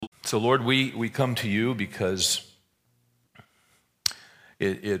So, Lord, we come to you because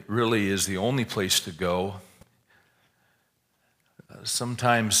it really is the only place to go.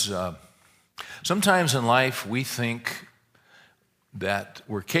 Sometimes in life we think that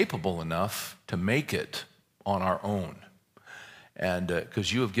we're capable enough to make it on our own. And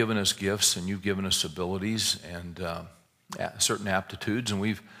because you have given us gifts and you've given us abilities and certain aptitudes, and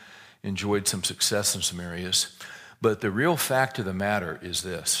we've enjoyed some success in some areas. But the real fact of the matter is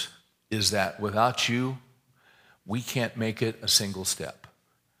this, is that without you, we can't make it a single step.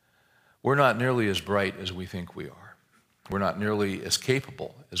 We're not nearly as bright as we think we are. We're not nearly as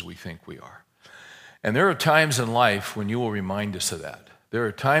capable as we think we are. And there are times in life when you will remind us of that. There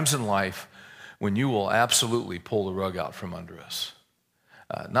are times in life when you will absolutely pull the rug out from under us.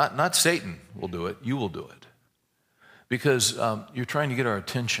 Not Satan will do it, you will do it. Because you're trying to get our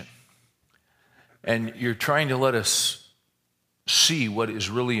attention. And you're trying to let us see what is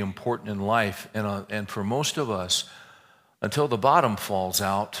really important in life. And for most of us, until the bottom falls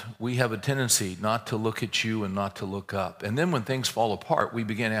out, we have a tendency not to look at you and not to look up. And then when things fall apart, we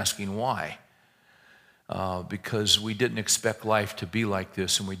begin asking why. Because we didn't expect life to be like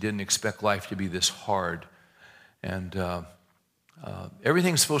this, and we didn't expect life to be this hard. And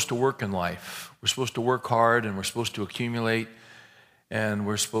everything's supposed to work in life. We're supposed to work hard, and we're supposed to accumulate, and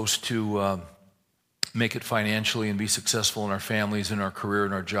we're supposed to make it financially and be successful in our families, in our career,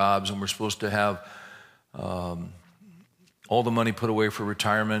 in our jobs, and we're supposed to have all the money put away for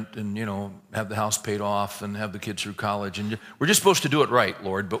retirement and, have the house paid off and have the kids through college. And we're just supposed to do it right,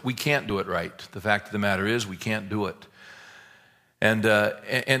 Lord, but we can't do it right. The fact of the matter is we can't do it. And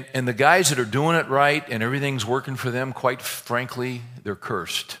the guys that are doing it right and everything's working for them, quite frankly, they're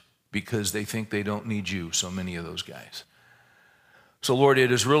cursed because they think they don't need you, so many of those guys. So, Lord,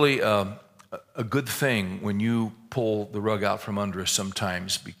 it is really a good thing when you pull the rug out from under us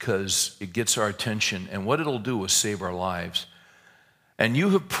sometimes because it gets our attention, and what it'll do is save our lives. And you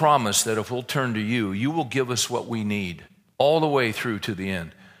have promised that if we'll turn to you, you will give us what we need all the way through to the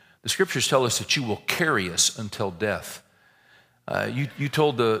end. The scriptures tell us that you will carry us until death. You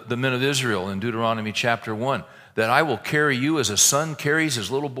told the men of Israel in Deuteronomy chapter 1 that I will carry you as a son carries his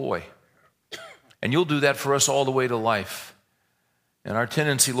little boy. And you'll do that for us all the way to life. And our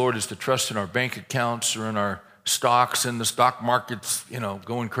tendency, Lord, is to trust in our bank accounts or in our stocks, and the stock market's,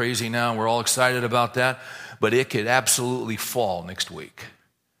 going crazy now. We're all excited about that. But it could absolutely fall next week.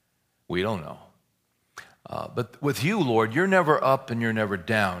 We don't know. But with you, Lord, you're never up and you're never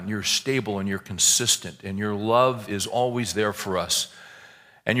down. You're stable and you're consistent, and your love is always there for us,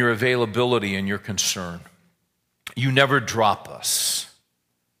 and your availability and your concern. You never drop us.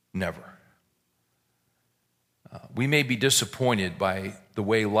 Never. We may be disappointed by the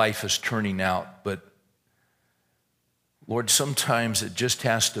way life is turning out, but Lord, sometimes it just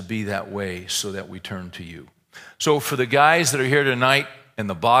has to be that way so that we turn to you. So for the guys that are here tonight and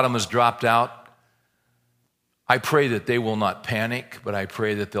the bottom has dropped out, I pray that they will not panic, but I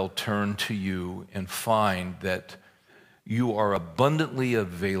pray that they'll turn to you and find that you are abundantly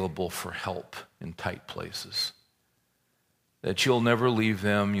available for help in tight places. That you'll never leave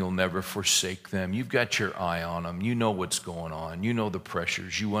them, you'll never forsake them. You've got your eye on them. You know what's going on. You know the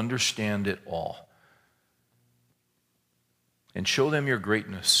pressures. You understand it all. And show them your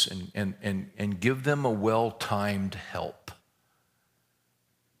greatness and give them a well-timed help.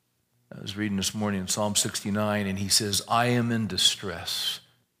 I was reading this morning in Psalm 69, and he says, I am in distress.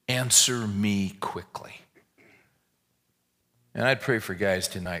 Answer me quickly. And I'd pray for guys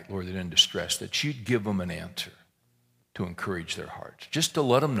tonight, Lord, that are in distress, that you'd give them an answer to encourage their hearts, just to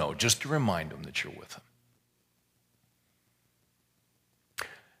let them know, just to remind them that you're with them.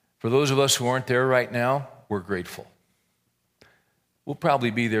 For those of us who aren't there right now, we're grateful. We'll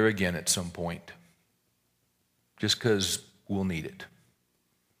probably be there again at some point, just because we'll need it.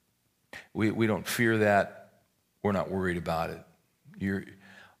 We don't fear that. We're not worried about it.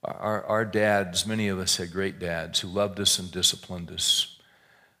 Our dads, many of us had great dads who loved us and disciplined us.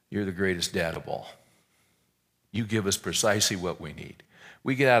 You're the greatest dad of all. You give us precisely what we need.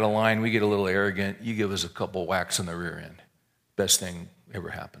 We get out of line, we get a little arrogant, you give us a couple whacks on the rear end. Best thing ever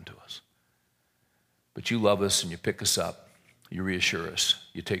happened to us. But you love us and you pick us up, you reassure us,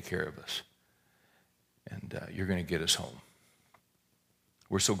 you take care of us, and you're going to get us home.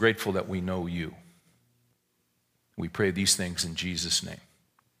 We're so grateful that we know you. We pray these things in Jesus' name.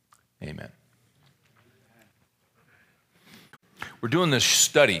 Amen. We're doing this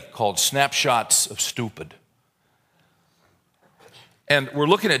study called Snapshots of Stupid. And we're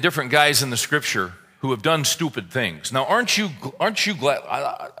looking at different guys in the scripture who have done stupid things. Now, aren't you glad?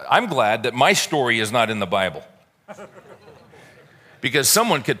 I'm glad that my story is not in the Bible. because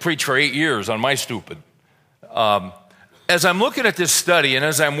someone could preach for 8 years on my stupid. As I'm looking at this study and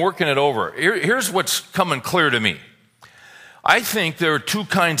as I'm working it over, here's what's coming clear to me. I think there are two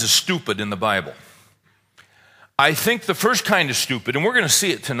kinds of stupid in the Bible. I think the first kind of stupid, and we're going to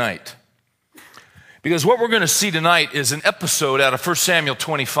see it tonight, because what we're going to see tonight is an episode out of 1 Samuel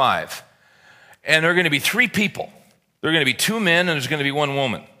 25. And there are going to be 3 people. There are going to be 2 men and there's going to be 1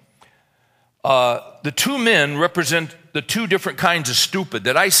 woman. The 2 men represent the 2 different kinds of stupid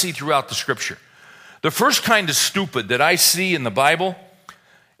that I see throughout the Scripture. The first kind of stupid that I see in the Bible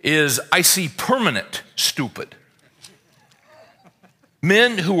is I see permanent stupid.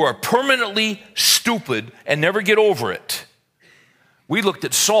 Men who are permanently stupid and never get over it. We looked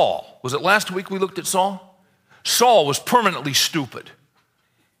at Saul. Was it last week we looked at Saul? Saul was permanently stupid.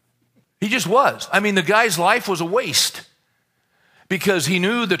 He just was. I mean, the guy's life was a waste because he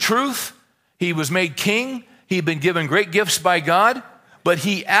knew the truth. He was made king. He had been given great gifts by God, but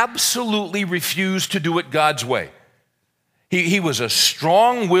he absolutely refused to do it God's way. He was a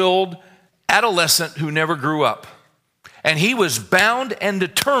strong-willed adolescent who never grew up. And he was bound and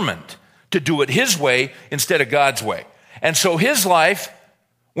determined to do it his way instead of God's way. And so his life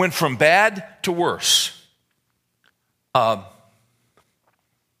went from bad to worse.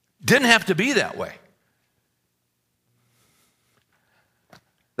 Didn't have to be that way.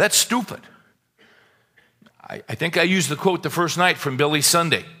 That's stupid. I think I used the quote the first night from Billy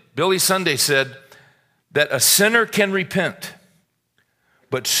Sunday. Billy Sunday said that a sinner can repent,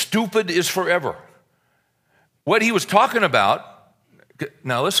 but stupid is forever. What he was talking about,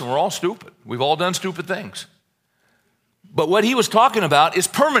 now listen, we're all stupid. We've all done stupid things. But what he was talking about is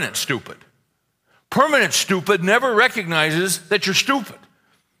permanent stupid. Permanent stupid never recognizes that you're stupid.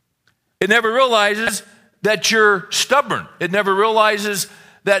 It never realizes that you're stubborn. It never realizes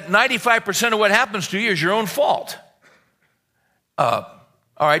that 95% of what happens to you is your own fault. All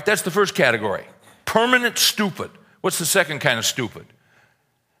right, that's the first category. Permanent stupid. What's the second kind of stupid?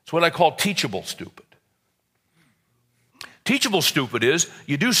 It's what I call teachable stupid. Teachable stupid is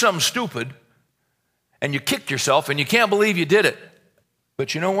you do something stupid and you kick yourself and you can't believe you did it.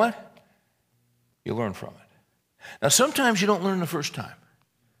 But you know what? You learn from it. Now, sometimes you don't learn the first time.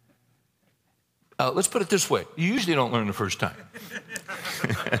 Let's put it this way. You usually don't learn the first time.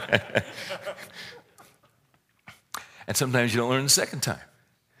 And sometimes you don't learn the second time.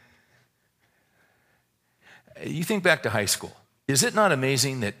 You think back to high school. Is it not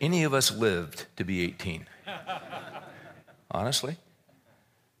amazing that any of us lived to be 18? Honestly?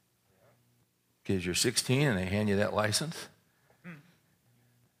 Because you're 16 and they hand you that license?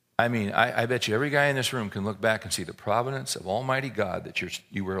 I mean, I bet you every guy in this room can look back and see the providence of Almighty God that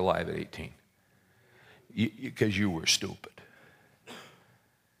you were alive at 18. Because you were stupid.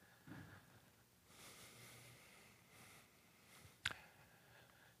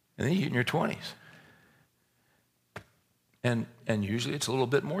 And then you get in your 20s. And usually it's a little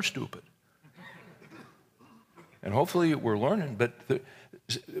bit more stupid. And hopefully we're learning, but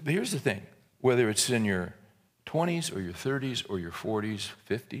here's the thing. Whether it's in your 20s or your 30s or your 40s,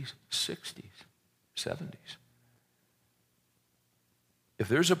 50s, 60s, 70s. If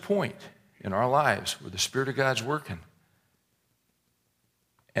there's a point in our lives where the Spirit of God's working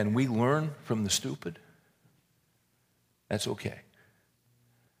and we learn from the stupid, that's okay.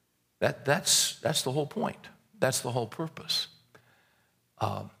 That's the whole point. That's the whole purpose.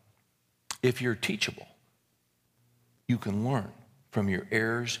 If you're teachable, you can learn from your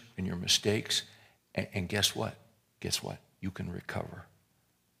errors and your mistakes, and guess what? Guess what? You can recover.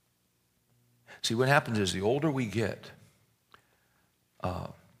 See, what happens is the older we get,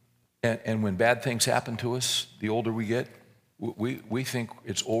 and when bad things happen to us, the older we get, we think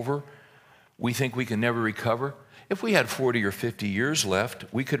it's over. We think we can never recover. If we had 40 or 50 years left,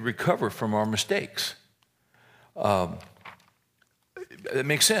 we could recover from our mistakes. It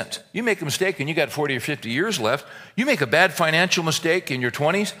makes sense. You make a mistake and you got 40 or 50 years left. You make a bad financial mistake in your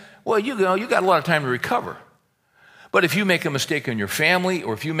 20s, well, you got a lot of time to recover. But if you make a mistake in your family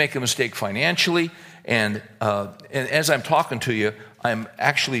or if you make a mistake financially, and as I'm talking to you, I'm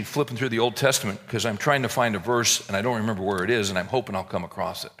actually flipping through the Old Testament because I'm trying to find a verse and I don't remember where it is and I'm hoping I'll come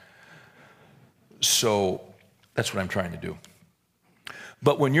across it. So that's what I'm trying to do.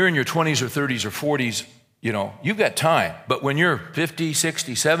 But when you're in your 20s or 30s or 40s, you've got time. But when you're 50,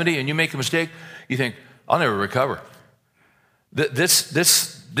 60, 70 and you make a mistake, you think, I'll never recover. This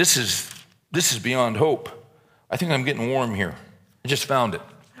is beyond hope. I think I'm getting warm here. I just found it.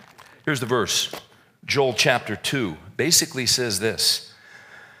 Here's the verse. Joel chapter 2 basically says this.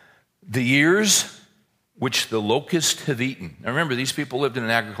 The years which the locusts have eaten. Now remember, these people lived in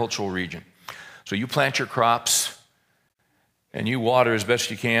an agricultural region. So you plant your crops and you water as best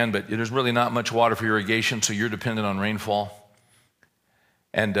you can, but there's really not much water for irrigation, so you're dependent on rainfall.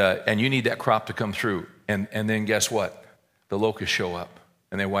 And you need that crop to come through. And then guess what? The locusts show up,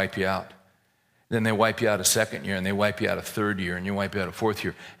 and they wipe you out. Then they wipe you out a second year, and they wipe you out a third year, and you wipe you out a fourth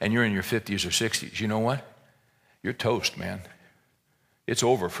year, and you're in your 50s or 60s. You know what? You're toast, man. It's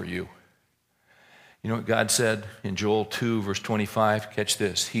over for you. You know what God said in Joel 2, verse 25? Catch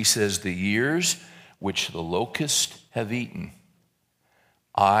this. He says, the years which the locusts have eaten,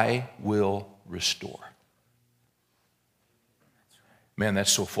 I will restore. Man,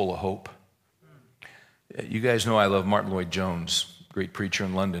 that's so full of hope. You guys know I love Martin Lloyd-Jones, great preacher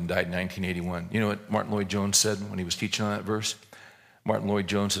in London, died in 1981. You know what Martin Lloyd-Jones said when he was teaching on that verse? Martin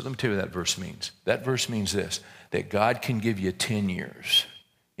Lloyd-Jones said, let me tell you what that verse means. That verse means this, that God can give you 10 years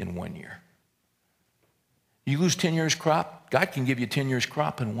in 1 year. You lose 10 years crop, God can give you 10 years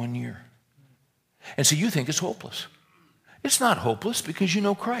crop in 1 year. And so you think it's hopeless. It's not hopeless because you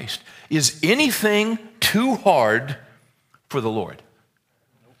know Christ. Is anything too hard for the Lord?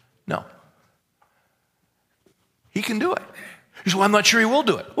 No. He can do it. You say, well, I'm not sure he will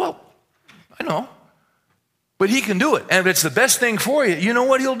do it. Well, I know. But he can do it. And if it's the best thing for you, you know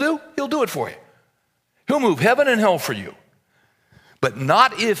what he'll do? He'll do it for you. He'll move heaven and hell for you. But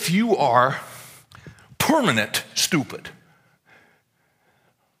not if you are permanent stupid.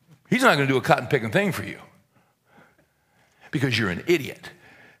 He's not going to do a cotton-picking thing for you because you're an idiot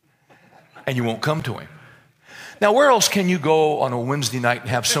and you won't come to him. Now, where else can you go on a Wednesday night and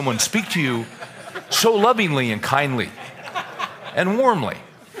have someone speak to you so lovingly and kindly and warmly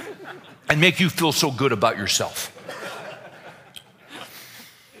and make you feel so good about yourself?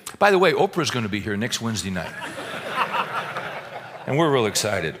 By the way, Oprah's going to be here next Wednesday night. And we're real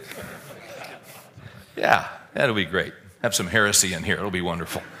excited. Yeah, that'll be great. Have some heresy in here. It'll be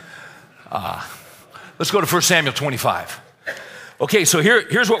wonderful. Let's go to 1 Samuel 25. Okay, so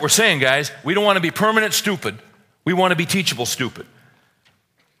here's what we're saying, guys. We don't want to be permanent stupid. We want to be teachable stupid.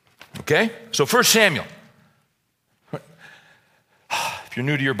 Okay? So 1 Samuel. If you're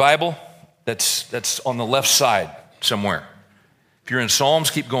new to your Bible, that's on the left side somewhere. If you're in Psalms,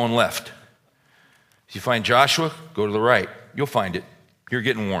 keep going left. If you find Joshua, go to the right. You'll find it. You're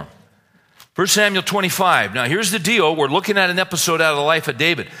getting warm. 1 Samuel 25. Now, here's the deal. We're looking at an episode out of the life of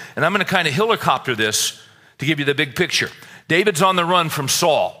David. And I'm going to kind of helicopter this to give you the big picture. David's on the run from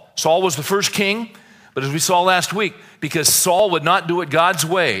Saul. Saul was the first king, but as we saw last week, because Saul would not do it God's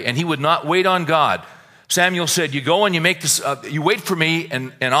way, and he would not wait on God, Samuel said, you go and you make this, you wait for me,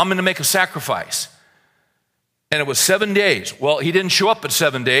 and I'm going to make a sacrifice. And it was 7 days. Well, he didn't show up at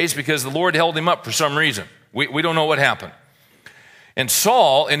 7 days because the Lord held him up for some reason. We don't know what happened. And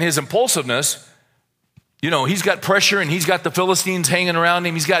Saul, in his impulsiveness, you know, he's got pressure and he's got the Philistines hanging around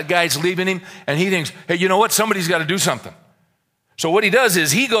him. He's got guys leaving him. And he thinks, hey, you know what? Somebody's got to do something. So what he does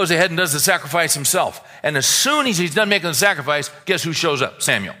is he goes ahead and does the sacrifice himself. And as soon as he's done making the sacrifice, guess who shows up?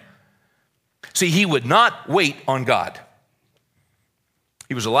 Samuel. See, he would not wait on God.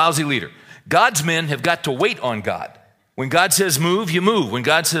 He was a lousy leader. God's men have got to wait on God. When God says move, you move. When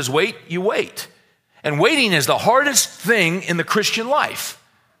God says wait, you wait. And waiting is the hardest thing in the Christian life.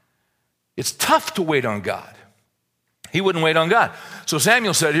 It's tough to wait on God. He wouldn't wait on God. So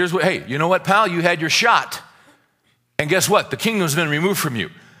Samuel said, here's what, hey, you know what, pal? You had your shot. And guess what? The kingdom's been removed from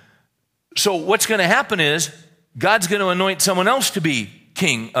you. So what's going to happen is God's going to anoint someone else to be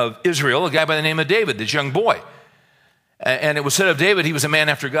king of Israel, a guy by the name of David, this young boy. And it was said of David, he was a man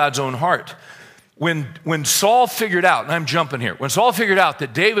after God's own heart. When Saul figured out, and I'm jumping here, when Saul figured out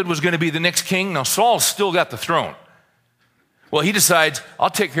that David was going to be the next king, now Saul's still got the throne. Well, he decides,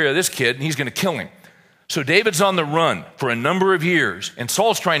 I'll take care of this kid, and he's going to kill him. So David's on the run for a number of years, and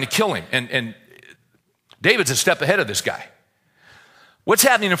Saul's trying to kill him. And David's a step ahead of this guy. What's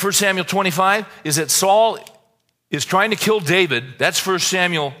happening in 1 Samuel 25 is that Saul is trying to kill David. That's 1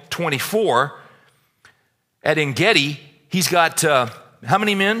 Samuel 24. At En-Gedi, he's got how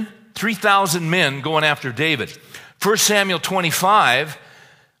many men? 3,000 men going after David. 1 Samuel 25,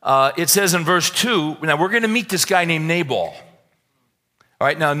 it says in verse 2, now we're going to meet this guy named Nabal. All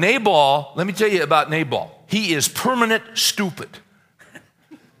right, now Nabal, let me tell you about Nabal. He is permanent stupid.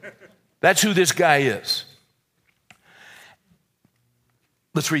 That's who this guy is.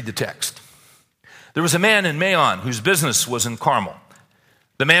 Let's read the text. There was a man in Maon whose business was in Carmel.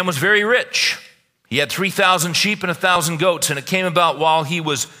 The man was very rich. He had 3,000 sheep and 1,000 goats, and it came about while he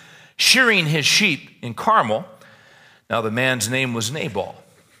was shearing his sheep in Carmel. Now the man's name was Nabal,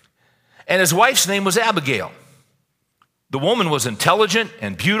 and his wife's name was Abigail. The woman was intelligent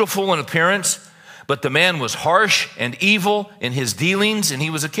and beautiful in appearance, but the man was harsh and evil in his dealings, and he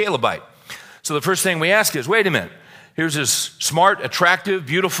was a Calebite. So the first thing we ask is, wait a minute, here's this smart, attractive,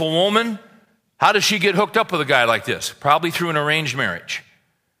 beautiful woman. How does she get hooked up with a guy like this? Probably through an arranged marriage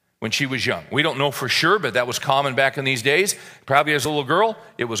when she was young. We don't know for sure, but that was common back in these days. Probably as a little girl,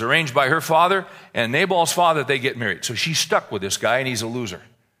 it was arranged by her father and Nabal's father, they get married. So she's stuck with this guy, and he's a loser.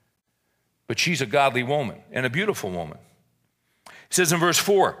 But she's a godly woman and a beautiful woman. It says in verse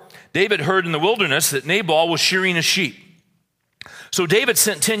 4, David heard in the wilderness that Nabal was shearing his sheep. So David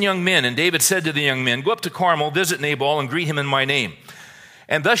sent 10 young men, and David said to the young men, go up to Carmel, visit Nabal, and greet him in my name.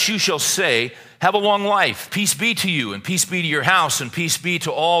 And thus you shall say, have a long life, peace be to you, and peace be to your house, and peace be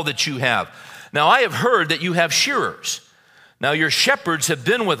to all that you have. Now I have heard that you have shearers. Now your shepherds have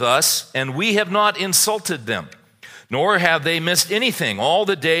been with us, and we have not insulted them, nor have they missed anything all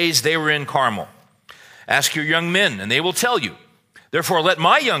the days they were in Carmel. Ask your young men, and they will tell you. Therefore let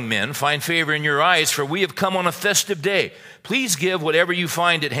my young men find favor in your eyes, for we have come on a festive day. Please give whatever you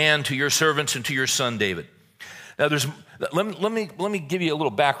find at hand to your servants and to your son David. Now let me give you a little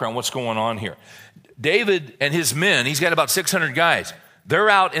background what's going on here. David and his men, he's got about 600 guys. They're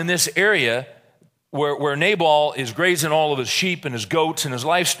out in this area where Nabal is grazing all of his sheep and his goats and his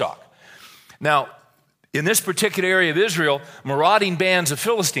livestock. Now, in this particular area of Israel, marauding bands of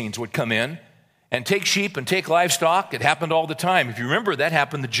Philistines would come in and take sheep and take livestock. It happened all the time. If you remember, that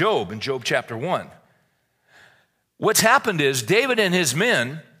happened to Job in Job chapter 1. What's happened is David and his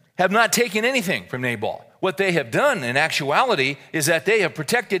men have not taken anything from Nabal. What they have done in actuality is that they have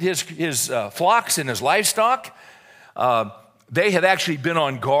protected his flocks and his livestock. They have actually been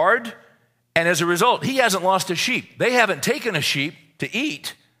on guard. And as a result, he hasn't lost a sheep. They haven't taken a sheep to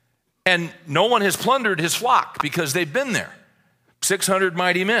eat. And no one has plundered his flock because they've been there. 600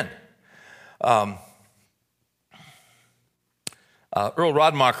 mighty men. Earl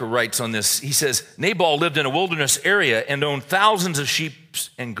Rodmacher writes on this. He says, Nabal lived in a wilderness area and owned thousands of sheep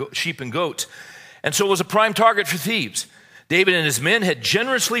and goats, and so was a prime target for thieves. David and his men had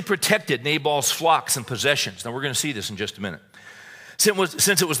generously protected Nabal's flocks and possessions. Now we're going to see this in just a minute.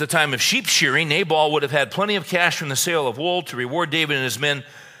 Since it was the time of sheep shearing, Nabal would have had plenty of cash from the sale of wool to reward David and his men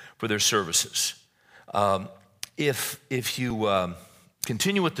for their services. If you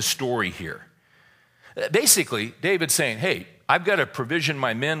continue with the story here, basically David's saying, hey, I've got to provision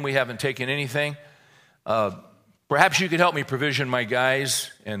my men. We haven't taken anything. Perhaps you could help me provision my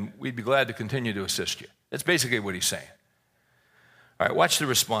guys, and we'd be glad to continue to assist you. That's basically what he's saying. All right, watch the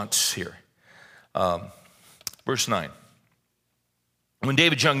response here. Verse 9. When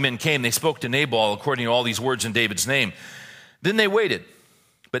David's young men came, they spoke to Nabal according to all these words in David's name. Then they waited.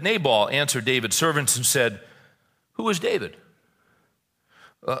 But Nabal answered David's servants and said, who is David?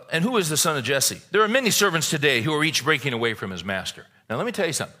 And who is the son of Jesse? There are many servants today who are each breaking away from his master. Now let me tell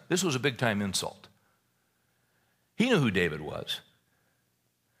you something. This was a big-time insult. He knew who David was.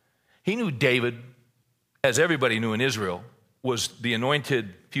 He knew David, as everybody knew in Israel, was the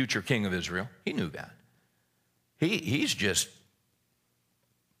anointed future king of Israel. He knew that. He's just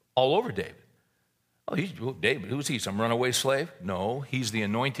all over David. Oh, David, who's he, some runaway slave? No, he's the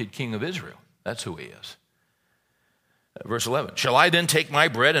anointed king of Israel. That's who he is. Verse 11, shall I then take my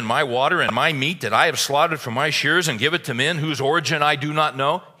bread and my water and my meat that I have slaughtered from my shears and give it to men whose origin I do not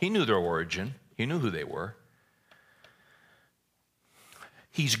know? He knew their origin. He knew who they were.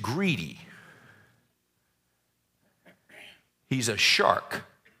 He's greedy. He's a shark.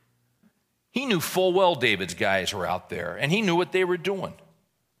 He knew full well David's guys were out there, and he knew what they were doing.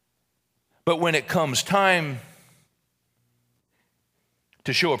 But when it comes time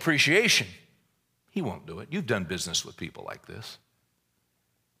to show appreciation, he won't do it. You've done business with people like this.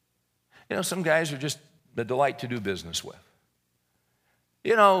 You know, some guys are just a delight to do business with.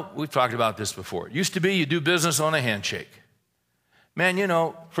 You know, we've talked about this before. It used to be you do business on a handshake. Man, you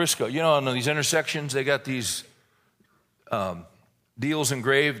know, Frisco, you know, on these intersections, they got these deals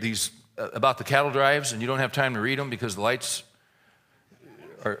engraved, these about the cattle drives, and you don't have time to read them because the lights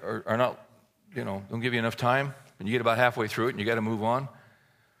are not, you know, don't give you enough time, and you get about halfway through it, and you got to move on.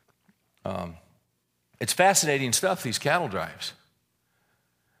 It's fascinating stuff, these cattle drives.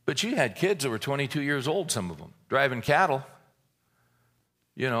 But you had kids that were 22 years old, some of them, driving cattle.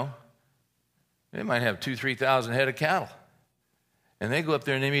 You know, they might have 2,000, 3,000 head of cattle. And they go up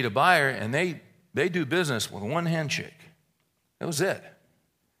there and they meet a buyer, and they do business with one handshake. That was it.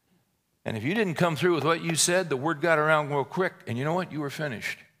 And if you didn't come through with what you said, the word got around real quick, and you know what? You were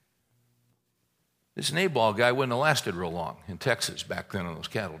finished. This Nabal guy wouldn't have lasted real long in Texas back then on those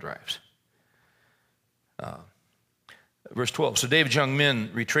cattle drives. Verse 12, so David's young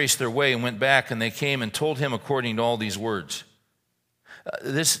men retraced their way and went back, and they came and told him according to all these words.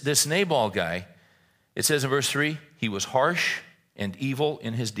 This Nabal guy, it says in verse 3, he was harsh and evil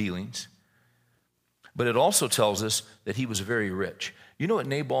in his dealings. But it also tells us that he was very rich. You know what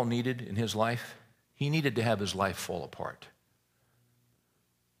Nabal needed in his life? He needed to have his life fall apart.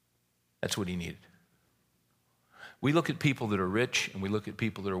 That's what he needed. We look at people that are rich and we look at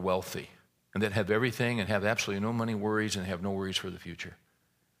people that are wealthy and that have everything and have absolutely no money worries and have no worries for the future.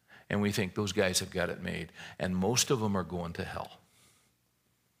 And we think those guys have got it made. And most of them are going to hell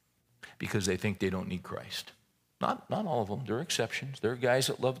because they think they don't need Christ. Not all of them. There are exceptions. There are guys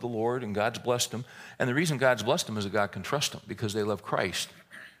that love the Lord and God's blessed them. And the reason God's blessed them is that God can trust them because they love Christ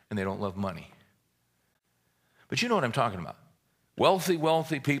and they don't love money. But you know what I'm talking about.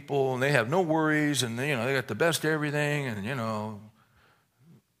 Wealthy people, and they have no worries, and they got the best everything, and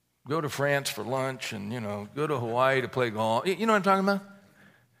go to France for lunch, and go to Hawaii to play golf. You know what I'm talking about?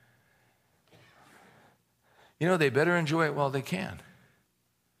 They better enjoy it while they can.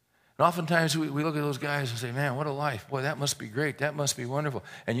 And oftentimes we look at those guys and say, man, what a life. Boy, that must be great. That must be wonderful.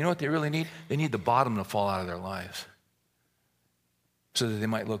 And you know what they really need? They need the bottom to fall out of their lives so that they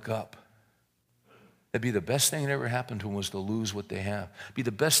might look up. That'd be the best thing that ever happened to them was to lose what they have. It'd be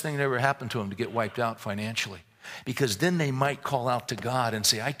the best thing that ever happened to them to get wiped out financially. Because then they might call out to God and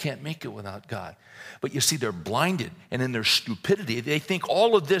say, I can't make it without God. But you see, they're blinded. And in their stupidity, they think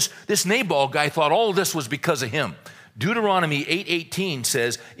all of this Nabal guy thought all of this was because of him. Deuteronomy 8:18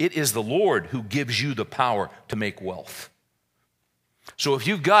 says, it is the Lord who gives you the power to make wealth. So if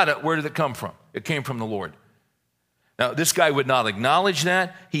you've got it, where did it come from? It came from the Lord. Now, this guy would not acknowledge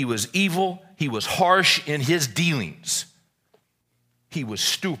that. He was evil. He was harsh in his dealings. He was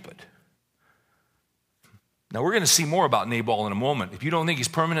stupid. Now, we're going to see more about Nabal in a moment. If you don't think he's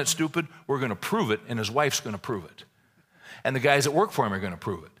permanent stupid, we're going to prove it, and his wife's going to prove it. And the guys that work for him are going to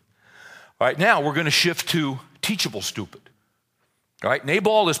prove it. All right, now we're going to shift to teachable stupid. All right,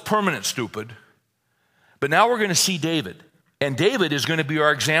 Nabal is permanent stupid, but now we're going to see David. And David is going to be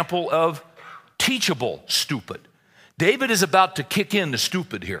our example of teachable stupid. David is about to kick in the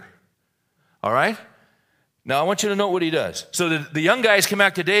stupid here. All right? Now, I want you to know what he does. So the young guys come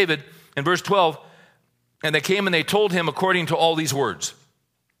back to David in verse 12, and they came and they told him according to all these words.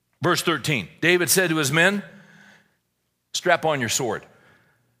 Verse 13, David said to his men, strap on your sword.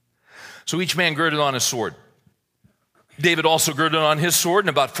 So each man girded on his sword. David also girded on his sword, and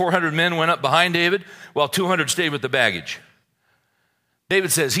about 400 men went up behind David, while 200 stayed with the baggage.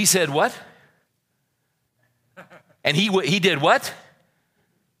 David says, he said what? And he did what?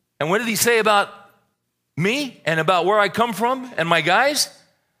 And what did he say about me and about where I come from and my guys?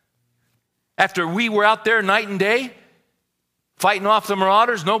 After we were out there night and day, fighting off the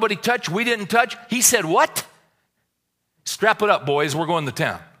marauders, nobody touched, we didn't touch. He said what? Strap it up, boys, we're going to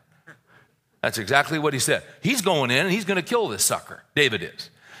town. That's exactly what he said. He's going in and he's going to kill this sucker. David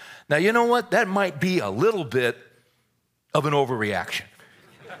is. Now, you know what? That might be a little bit of an overreaction.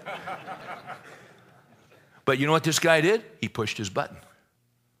 But you know what this guy did? He pushed his button.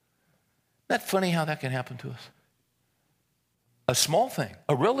 Isn't that funny how that can happen to us? A small thing,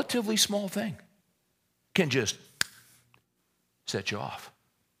 a relatively small thing, can just set you off.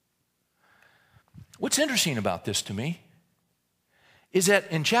 What's interesting about this to me is that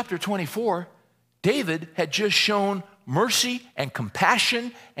in chapter 24, David had just shown mercy and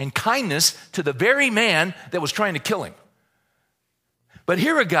compassion and kindness to the very man that was trying to kill him. But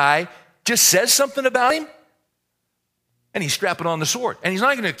here a guy just says something about him, and he's strapping on the sword. And he's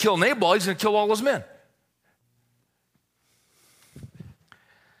not going to kill Nabal, he's going to kill all his men.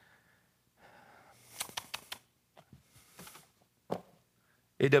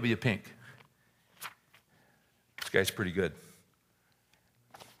 A.W. Pink. This guy's pretty good.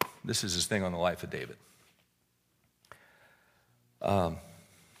 This is his thing on the life of David.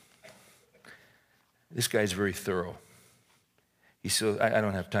 This guy's very thorough. I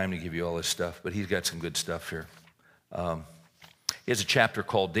don't have time to give you all this stuff, but he's got some good stuff here. He has a chapter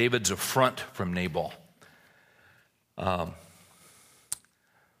called David's Affront from Nabal. I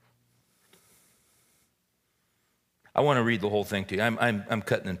want to read the whole thing to you. I'm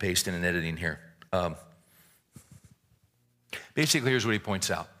cutting and pasting and editing here. Basically, here's what he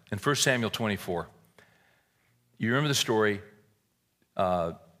points out. In 1 Samuel 24, you remember the story,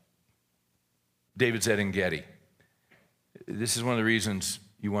 David's at En-Gedi. This is one of the reasons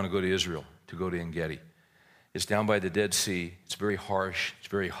you want to go to Israel, to go to En-Gedi. It's down by the Dead Sea. It's very harsh. It's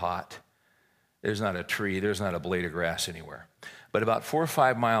very hot. There's not a tree. There's not a blade of grass anywhere. But about 4 or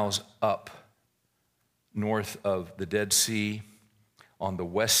 5 miles up north of the Dead Sea, on the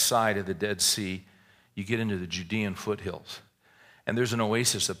west side of the Dead Sea, you get into the Judean foothills. And there's an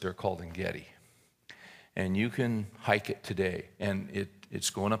oasis up there called En-Gedi. And you can hike it today. And it's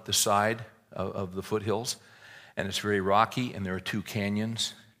going up the side of the foothills. And it's very rocky, and there are 2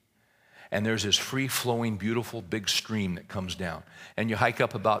 canyons. and there's this free-flowing, beautiful, big stream that comes down. And you hike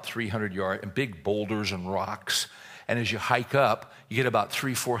up about 300 yards, and big boulders and rocks. And as you hike up, you get about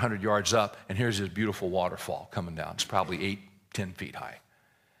 400 yards up, and here's this beautiful waterfall coming down. It's probably 8, 10 feet high.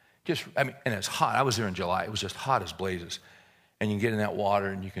 And it's hot. I was there in July. It was just hot as blazes. And you can get in that water,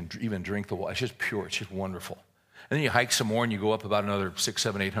 and you can even drink the water. It's just pure. It's just wonderful. And then you hike some more, and you go up about another 600,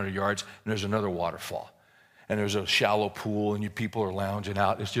 700, 800 yards, and there's another waterfall. And there's a shallow pool, and people are lounging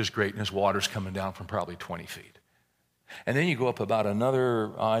out. It's just great, and this water's coming down from probably 20 feet. And then you go up about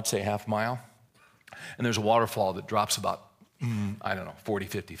another, I'd say, half mile, and there's a waterfall that drops about, 40,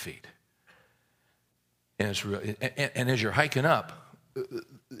 50 feet. And and as you're hiking up,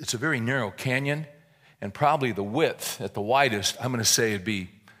 it's a very narrow canyon, and probably the width at the widest, I'm going to say it'd be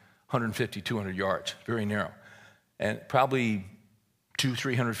 150, 200 yards, very narrow. And probably 200,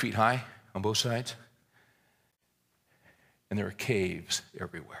 300 feet high on both sides. And there are caves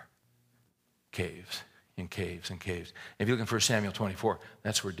everywhere. Caves and caves and caves. If you look in 1 Samuel 24,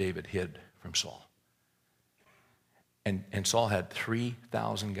 that's where David hid from Saul. And Saul had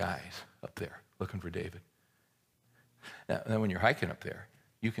 3,000 guys up there looking for David. Now, when you're hiking up there,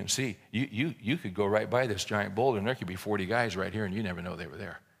 you can see, you could go right by this giant boulder, and there could be 40 guys right here, and you never know they were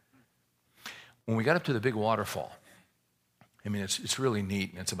there. When we got up to the big waterfall, it's really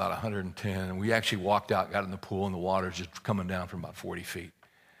neat, and it's about 110, and we actually walked out, got in the pool, and the water's just coming down from about 40 feet.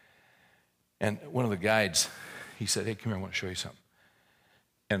 And one of the guides, he said, "Hey, come here, I want to show you something."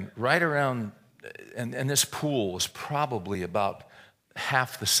 And right around, and this pool was probably about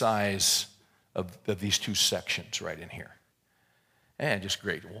half the size of these two sections right in here. And just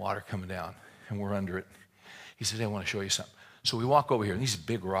great, water coming down, and we're under it. He said, "Hey, I want to show you something." So we walk over here, and these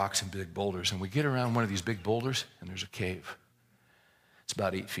big rocks and big boulders, and we get around one of these big boulders, and there's a cave. It's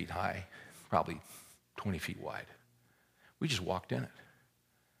about 8 feet high, probably 20 feet wide. We just walked in it.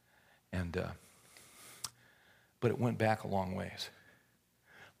 And but it went back a long ways.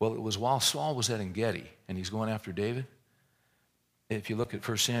 Well, it was while Saul was at En-Gedi, and he's going after David. If you look at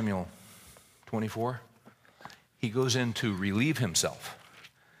 1 Samuel 24, he goes in to relieve himself.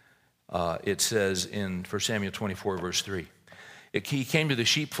 It says in 1 Samuel 24, verse 3, he came to the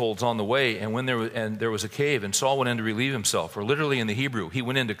sheepfolds on the way, and there was a cave, and Saul went in to relieve himself, or literally in the Hebrew, he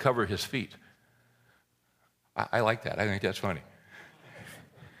went in to cover his feet. I like that. I think that's funny.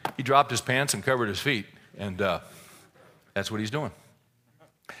 He dropped his pants and covered his feet, and that's what he's doing.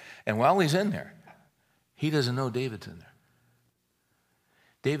 And while he's in there, he doesn't know David's in there.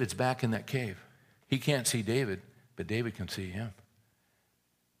 David's back in that cave. He can't see David, but David can see him.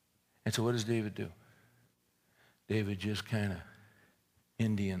 And so what does David do? David just kind of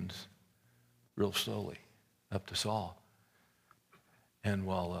Indians real slowly up to Saul. And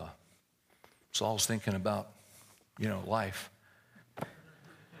while Saul's thinking about, life,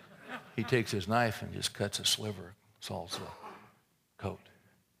 he takes his knife and just cuts a sliver of Saul's coat.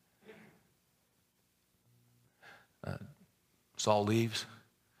 Saul leaves.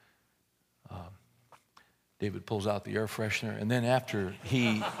 David pulls out the air freshener, and then after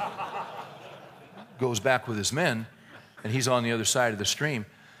he goes back with his men, and he's on the other side of the stream,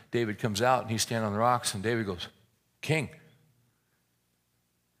 David comes out, and he's standing on the rocks, and David goes, "King."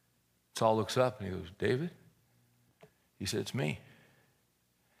 Saul looks up, and he goes, "David?" He said, "It's me."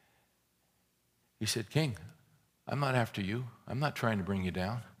 He said, "King, I'm not after you. I'm not trying to bring you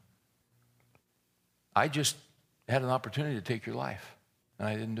down. I just had an opportunity to take your life, and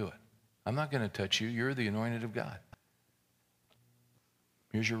I didn't do it. I'm not going to touch you. You're the anointed of God.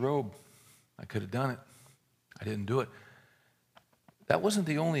 Here's your robe. I could have done it. I didn't do it." That wasn't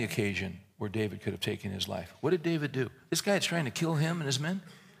the only occasion where David could have taken his life. What did David do? This guy is trying to kill him and his men.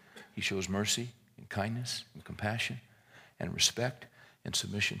 He shows mercy and kindness and compassion and respect and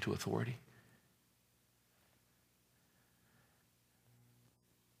submission to authority.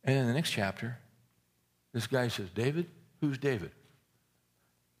 And in the next chapter, this guy says, "David? Who's David?"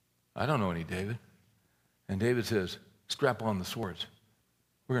 "I don't know any David." And David says, "Strap on the swords.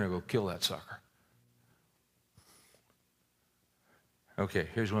 We're going to go kill that sucker." Okay,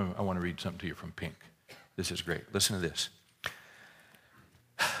 here's one. I want to read something to you from Pink. This is great. Listen to this.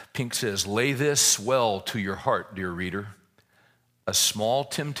 Pink says, "Lay this well to your heart, dear reader. A small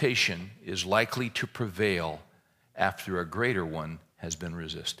temptation is likely to prevail after a greater one has been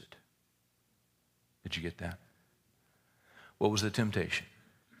resisted." Did you get that? What was the temptation?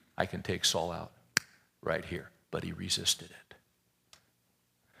 I can take Saul out right here, but he resisted it.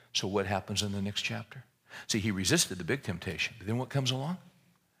 So what happens in the next chapter? See, he resisted the big temptation, but then what comes along?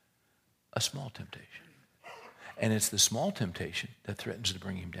 A small temptation. And it's the small temptation that threatens to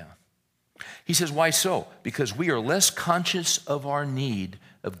bring him down. He says, why so? Because we are less conscious of our need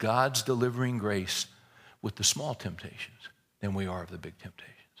of God's delivering grace with the small temptations than we are of the big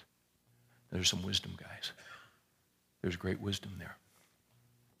temptations. There's some wisdom, guys. There's great wisdom there.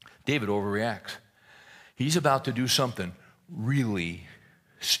 David overreacts. He's about to do something really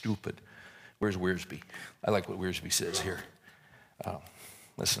stupid. Where's Wiersbe? I like what Wiersbe says here.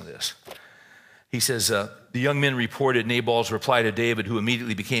 Listen to this. He says, the young men reported Nabal's reply to David, who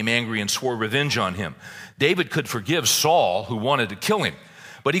immediately became angry and swore revenge on him. David could forgive Saul, who wanted to kill him,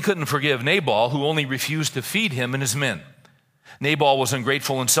 but he couldn't forgive Nabal, who only refused to feed him and his men. Nabal was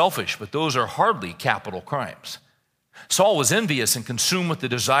ungrateful and selfish, but those are hardly capital crimes. Saul was envious and consumed with the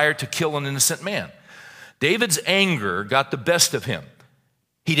desire to kill an innocent man. David's anger got the best of him.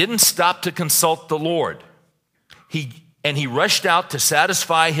 He didn't stop to consult the Lord. He rushed out to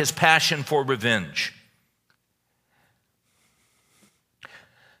satisfy his passion for revenge.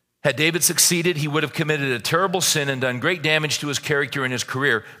 Had David succeeded, he would have committed a terrible sin and done great damage to his character and his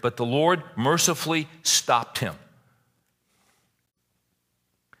career, but the Lord mercifully stopped him.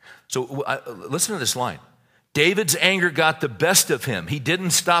 So listen to this line. David's anger got the best of him. He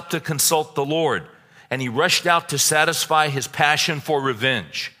didn't stop to consult the Lord, and he rushed out to satisfy his passion for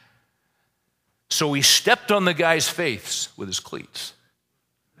revenge. So he stepped on the guy's face with his cleats.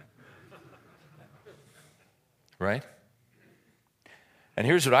 Right? And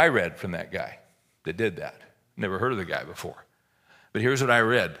here's what I read from that guy that did that. Never heard of the guy before. But here's what I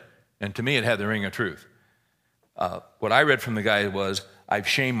read, and to me it had the ring of truth. What I read from the guy was, I've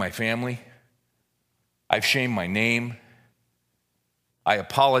shamed my family. I've shamed my name. I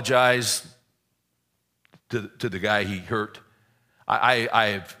apologize to the guy he hurt.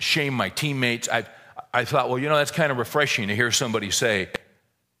 I've shamed my teammates. I thought, well, that's kind of refreshing to hear somebody say,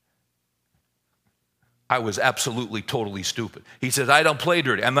 I was absolutely, totally stupid. He says, I don't play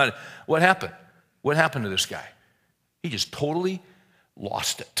dirty. I'm not. What happened? What happened to this guy? He just totally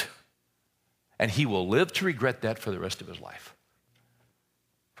lost it. And he will live to regret that for the rest of his life.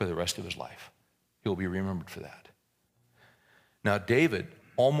 For the rest of his life. He'll be remembered for that. Now, David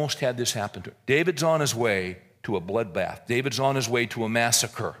almost had this happen to him. David's on his way to a bloodbath. David's on his way to a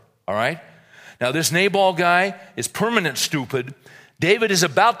massacre, all right? Now, this Nabal guy is permanent stupid. David is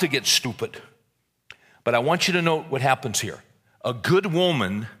about to get stupid. But I want you to note what happens here. A good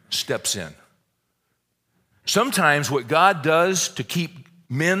woman steps in. Sometimes what God does to keep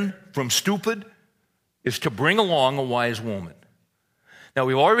men from stupid is to bring along a wise woman. Now,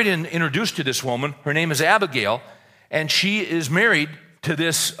 we've already been introduced to this woman. Her name is Abigail, and she is married to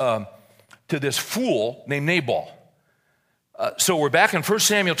this fool named Nabal. So we're back in 1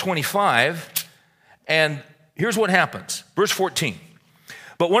 Samuel 25, and here's what happens. Verse 14.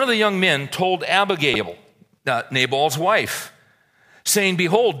 But one of the young men told Abigail, Nabal's wife, saying,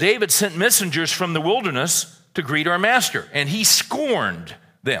 behold, David sent messengers from the wilderness to greet our master, and he scorned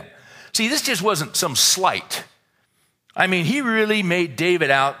them. See, this just wasn't some slight. I mean, he really made David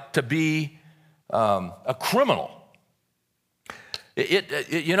out to be a criminal. He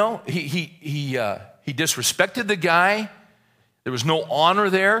disrespected the guy. There was no honor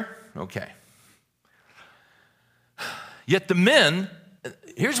there. Okay. Yet the men,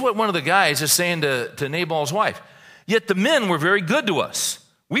 here's what one of the guys is saying to Nabal's wife. Yet the men were very good to us.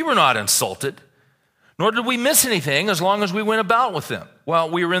 We were not insulted, nor did we miss anything as long as we went about with them while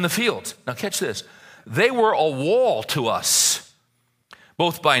we were in the fields. Now catch this. They were a wall to us,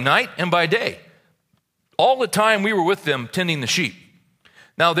 both by night and by day. All the time we were with them tending the sheep.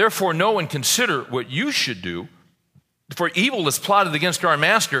 Now therefore know and consider what you should do, for evil is plotted against our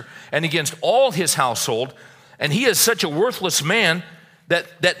master and against all his household, and he is such a worthless man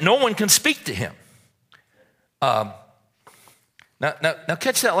that no one can speak to him. Now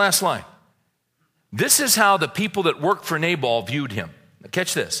catch that last line. This is how the people that worked for Nabal viewed him. Now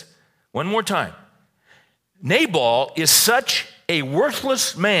catch this. One more time. Nabal is such a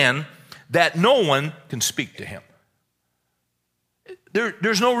worthless man that no one can speak to him.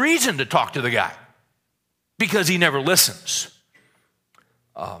 There's no reason to talk to the guy because he never listens.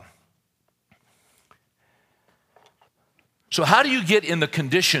 So how do you get in the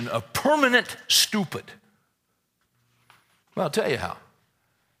condition of permanent stupid? Well, I'll tell you how.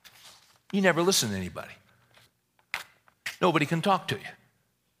 You never listen to anybody. Nobody can talk to you.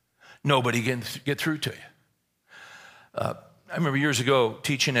 Nobody can get through to you. I remember years ago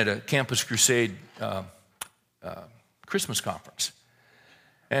teaching at a Campus Crusade Christmas conference.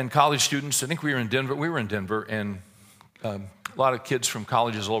 And college students, I think we were in Denver, and a lot of kids from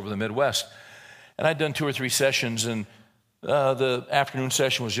colleges all over the Midwest. And I'd done 2 or 3 sessions, and the afternoon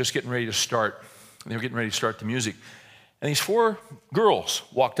session was just getting ready to start. They were getting ready to start the music. And these 4 girls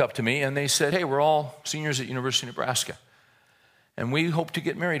walked up to me and they said, hey, we're all seniors at University of Nebraska. And we hope to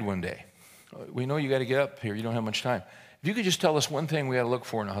get married one day. We know you got to get up here. You don't have much time. If you could just tell us one thing we got to look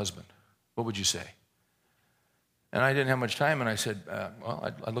for in a husband, what would you say? And I didn't have much time, and I said,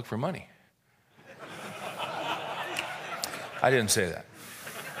 well, I'd look for money. I didn't say that.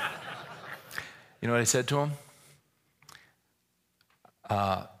 You know what I said to him?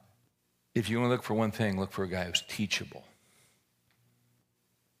 If you want to look for one thing, look for a guy who's teachable.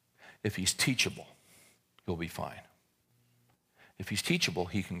 If he's teachable, he'll be fine. If he's teachable,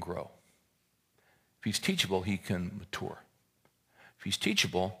 he can grow. If he's teachable, he can mature. If he's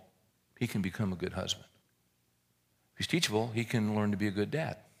teachable, he can become a good husband. If he's teachable, he can learn to be a good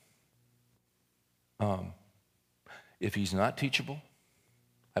dad. If he's not teachable,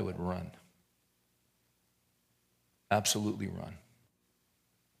 I would run. Absolutely run.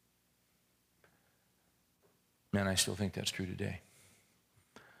 Man, I still think that's true today.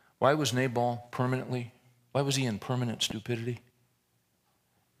 Why was Nabal why was he in permanent stupidity?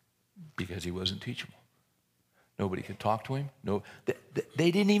 Because he wasn't teachable. Nobody could talk to him. No,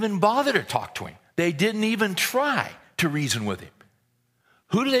 they didn't even bother to talk to him. They didn't even try to reason with him.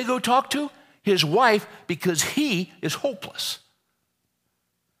 Who do they go talk to? His wife, because he is hopeless.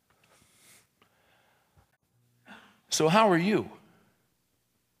 So how are you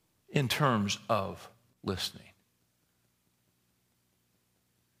in terms of listening?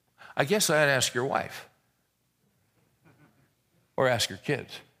 I guess I'd ask your wife or ask your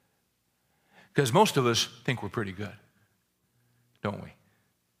kids. Because most of us think we're pretty good, don't we?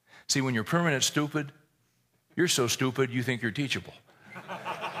 See, when you're permanent stupid, you're so stupid you think you're teachable.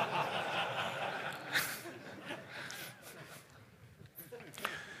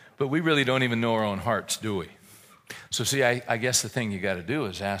 But we really don't even know our own hearts, do we? So see, I guess the thing you got to do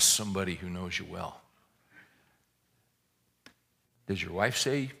is ask somebody who knows you well. Does your wife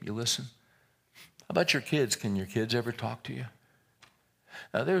say you listen? How about your kids? Can your kids ever talk to you?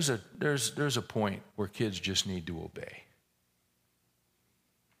 Now, there's a point where kids just need to obey.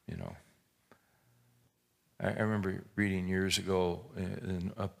 You know, I remember reading years ago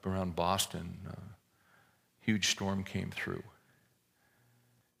up around Boston, a huge storm came through.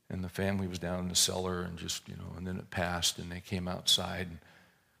 And the family was down in the cellar and just, and then it passed and they came outside and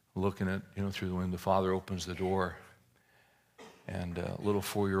looking at, through the window. The father opens the door and a little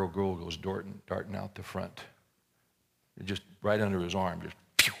 4-year-old girl goes darting out the front. Just right under his arm, just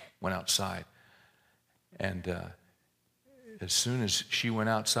pew, went outside. And as soon as she went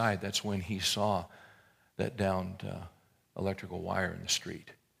outside, that's when he saw that downed electrical wire in the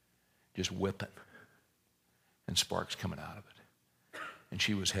street, just whipping and sparks coming out of it. And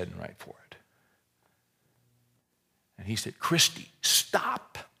she was heading right for it. And he said, Christy,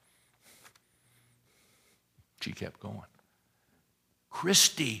 stop. She kept going.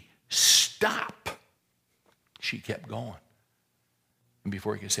 Christy, stop. She kept going. And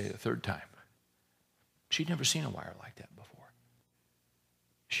before he could say it a third time, she'd never seen a wire like that before.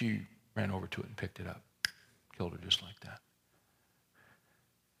 She ran over to it and picked it up, killed her just like that.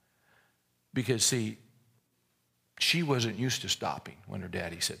 Because, see, she wasn't used to stopping when her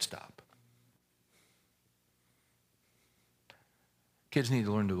daddy said stop. Kids need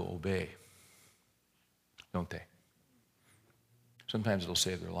to learn to obey, don't they? Sometimes it'll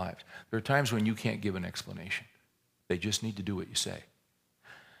save their lives. There are times when you can't give an explanation. They just need to do what you say.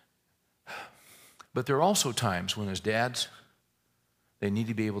 But there are also times when, as dads, they need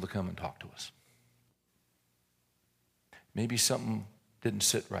to be able to come and talk to us. Maybe something didn't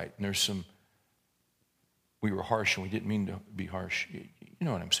sit right, and we were harsh and we didn't mean to be harsh. You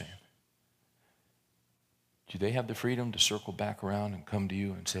know what I'm saying? Do they have the freedom to circle back around and come to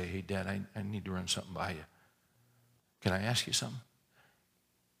you and say, hey, Dad, I need to run something by you. Can I ask you something?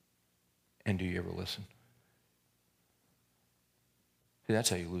 And do you ever listen? See,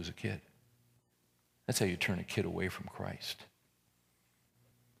 that's how you lose a kid. That's how you turn a kid away from Christ.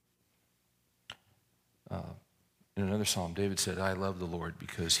 In another psalm, David said, I love the Lord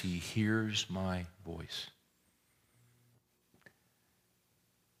because he hears my voice.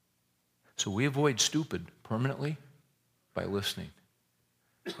 So we avoid stupid permanently by listening.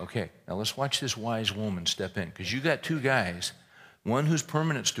 Okay, now let's watch this wise woman step in, because you got 2 guys, one who's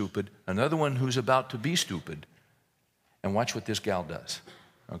permanent stupid, another one who's about to be stupid, and watch what this gal does,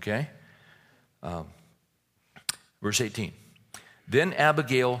 okay? Verse 18, then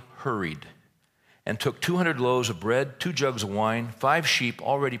Abigail hurried and took 200 loaves of bread, 2 jugs of wine, 5 sheep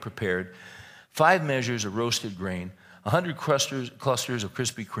already prepared, 5 measures of roasted grain, 100 clusters of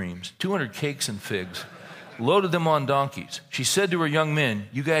Krispy Kremes, 200 cakes and figs, loaded them on donkeys. She said to her young men,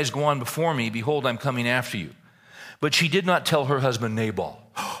 you guys go on before me. Behold, I'm coming after you. But she did not tell her husband Nabal.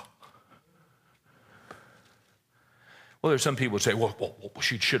 Well, there's some people who say, well,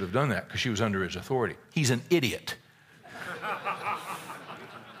 she should have done that because she was under his authority. He's an idiot.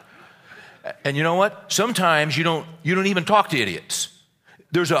 And you know what? Sometimes you don't even talk to idiots.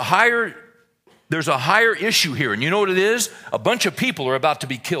 There's a higher issue here, and you know what it is? A bunch of people are about to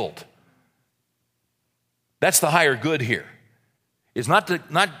be killed. That's the higher good here. It's not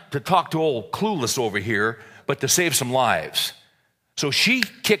to talk to old clueless over here, but to save some lives. So she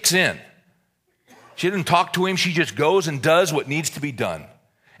kicks in. She didn't talk to him. She just goes and does what needs to be done.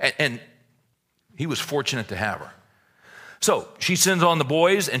 And he was fortunate to have her. So she sends on the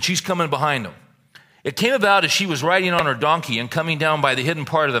boys, and she's coming behind them. It came about as she was riding on her donkey and coming down by the hidden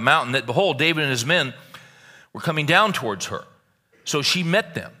part of the mountain that, behold, David and his men were coming down towards her. So she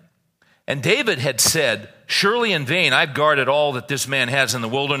met them. And David had said, surely in vain I've guarded all that this man has in the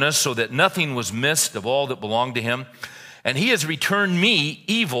wilderness, so that nothing was missed of all that belonged to him. And he has returned me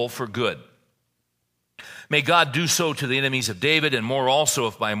evil for good. May God do so to the enemies of David, and more also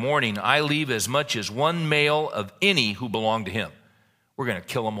if by morning I leave as much as one male of any who belong to him. We're going to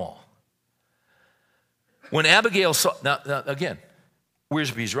kill them all. When Abigail saw, now again,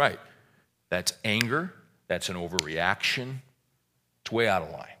 Wiersbe's right. That's anger. That's an overreaction. It's way out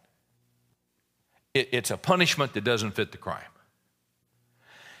of line. It's a punishment that doesn't fit the crime.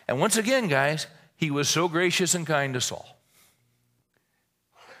 And once again, guys, he was so gracious and kind to Saul.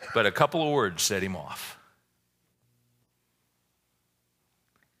 But a couple of words set him off.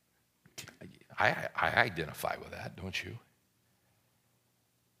 I identify with that, don't you?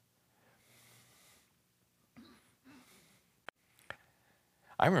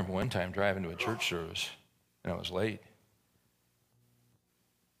 I remember one time driving to a church service, and I was late.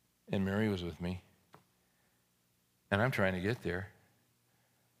 And Mary was with me. And I'm trying to get there.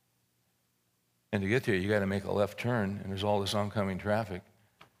 And to get there, you got to make a left turn, and there's all this oncoming traffic.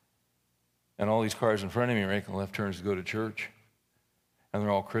 And all these cars in front of me are making left turns to go to church. And they're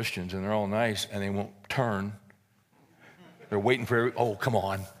all Christians, and they're all nice, and they won't turn. They're waiting for oh, come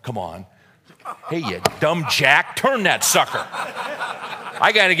on. Hey, you dumb jack, turn that sucker.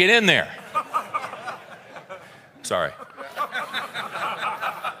 I got to get in there. Sorry.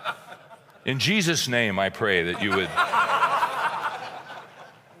 In Jesus' name, I pray that you would.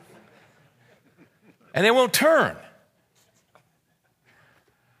 And they won't turn.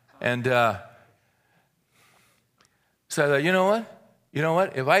 And so I thought, you know what?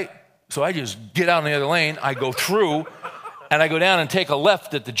 So I just get out in the other lane, I go through, and I go down and take a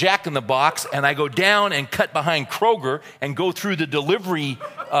left at the Jack in the Box, and I go down and cut behind Kroger and go through the delivery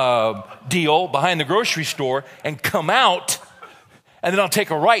deal behind the grocery store and come out, and then I'll take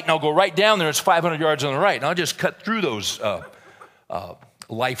a right, and I'll go right down there. It's 500 yards on the right, and I'll just cut through those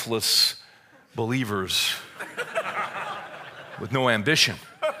lifeless believers with no ambition,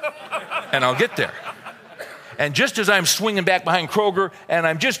 and I'll get there. And just as I'm swinging back behind Kroger, and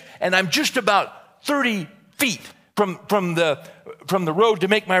I'm just about 30 feet from the road to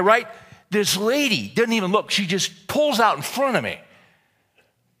make my right, this lady doesn't even look. She just pulls out in front of me.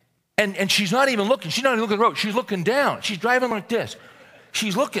 And she's not even looking. She's not even looking at the road. She's looking down. She's driving like this.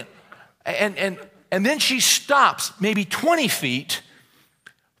 She's looking. And then she stops maybe 20 feet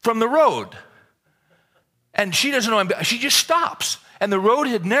from the road. And she doesn't know. She just stops. And the road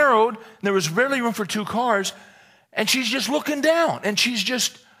had narrowed. And there was barely room for two cars. And she's just looking down. And she's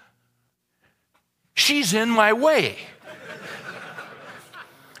in my way.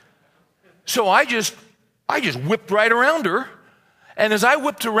 So I just whipped right around her. And as I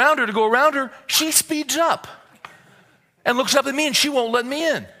whipped around her to go around her, she speeds up and looks up at me, and she won't let me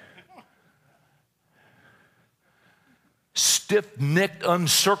in. Stiff-necked,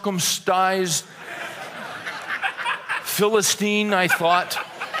 uncircumcised Philistine, I thought.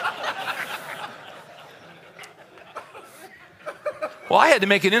 Well, I had to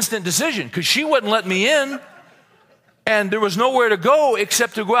make an instant decision because she wouldn't let me in, and there was nowhere to go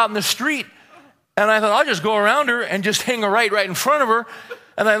except to go out in the street. And I thought, I'll just go around her and just hang a right in front of her.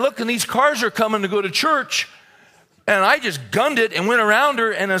 And I look, and these cars are coming to go to church. And I just gunned it and went around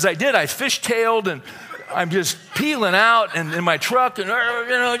her. And as I did, I fishtailed, and I'm just peeling out and in my truck, and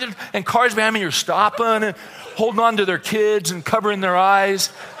and cars behind me are stopping and holding on to their kids and covering their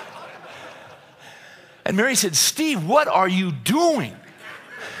eyes. And Mary said, Steve, what are you doing?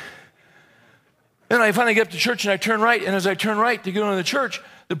 And I finally get up to church, and I turn right. And as I turn right to go into the church,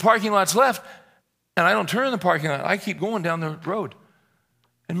 the parking lot's left. And I don't turn in the parking lot. I keep going down the road.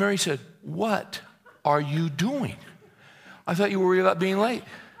 And Mary said, what are you doing? I thought you were worried about being late.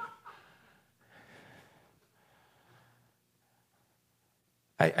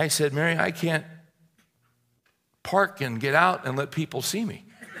 I said, Mary, I can't park and get out and let people see me.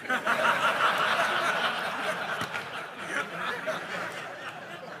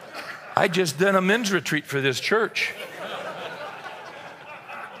 I just done a men's retreat for this church.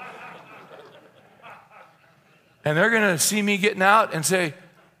 And they're going to see me getting out and say,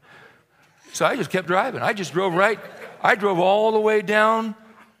 so I just kept driving. I just drove right. I drove all the way down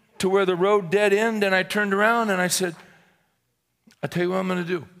to where the road dead end, and I turned around and I said, I'll tell you what I'm going to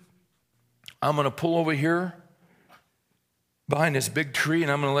do. I'm going to pull over here behind this big tree,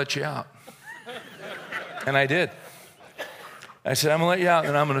 and I'm going to let you out. And I did. I said, I'm going to let you out,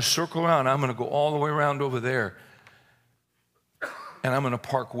 and I'm going to circle around. I'm going to go all the way around over there, and I'm going to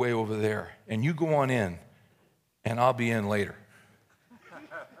park way over there. And you go on in, and I'll be in later.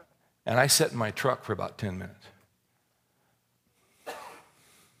 And I sat in my truck for about 10 minutes.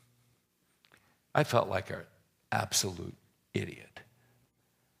 I felt like an absolute idiot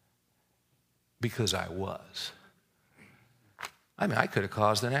because I was. I mean, I could have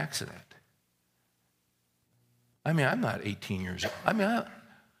caused an accident. I mean, I'm not 18 years old. I mean,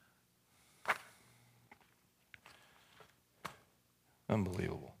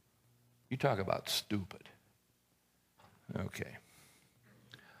 unbelievable. You talk about stupid. Okay.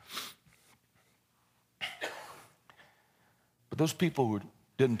 But those people who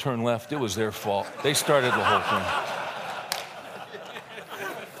didn't turn left, it was their fault. They started the whole thing.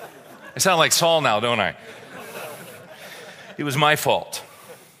 I sound like Saul now, don't I? It was my fault.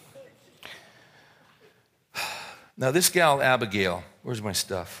 Now, this gal, Abigail, where's my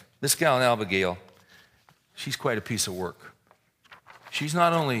stuff? This gal, Abigail, she's quite a piece of work. She's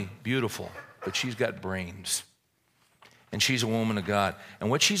not only beautiful, but she's got brains. And she's a woman of God. And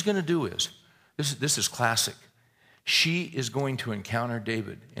what she's going to do is, this is classic. She is going to encounter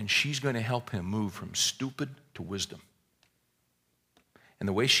David, and she's going to help him move from stupid to wisdom. And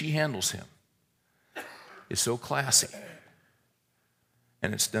the way she handles him is so classy,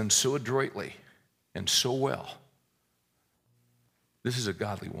 and it's done so adroitly and so well. This is a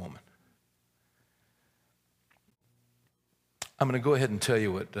godly woman. I'm going to go ahead and tell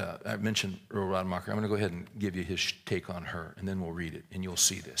you what I mentioned Earl Rademacher. I'm going to go ahead and give you his take on her, and then we'll read it, and you'll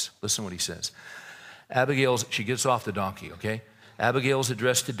see this. Listen to what he says. She gets off the donkey, okay? Abigail's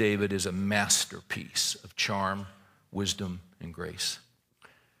address to David is a masterpiece of charm, wisdom, and grace.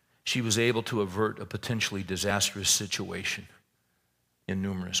 She was able to avert a potentially disastrous situation in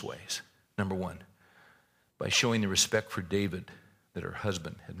numerous ways. Number one, by showing the respect for David that her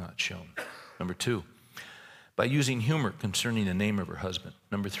husband had not shown. Number two, by using humor concerning the name of her husband.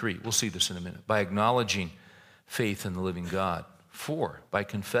 Number three, we'll see this in a minute, by acknowledging faith in the living God. 4, by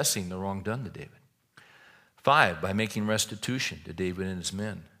confessing the wrong done to David. 5, by making restitution to David and his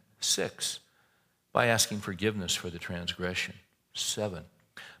men. 6, by asking forgiveness for the transgression. 7,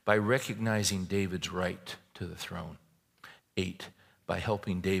 by recognizing David's right to the throne. 8, by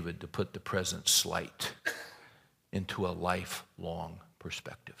helping David to put the present slight into a lifelong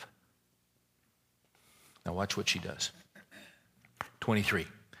perspective. Now watch what she does. 23,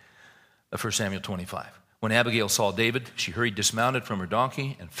 1 Samuel 25. When Abigail saw David, she hurried dismounted from her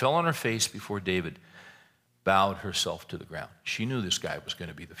donkey and fell on her face before David, bowed herself to the ground. She knew this guy was going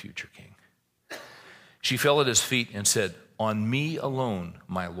to be the future king. She fell at his feet and said, "On me alone,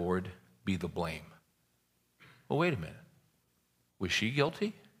 my Lord, be the blame." Well, wait a minute. Was she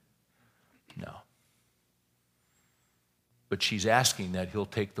guilty? No. But she's asking that he'll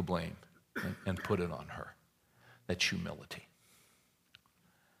take the blame and put it on her. That's humility.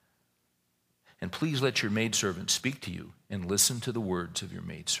 And please let your maidservant speak to you and listen to the words of your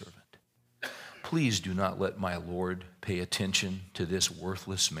maidservant. Please do not let my Lord pay attention to this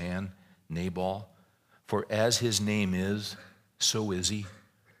worthless man, Nabal, for as his name is, so is he.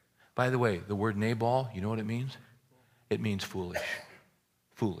 By the way, the word Nabal, you know what it means? It means foolish.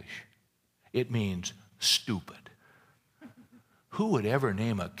 Foolish. It means stupid. Who would ever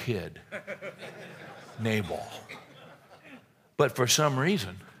name a kid Nabal? But for some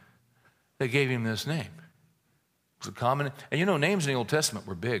reason, they gave him this name. It was a common, and you know, names in the Old Testament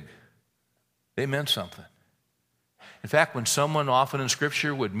were big. They meant something. In fact, when someone often in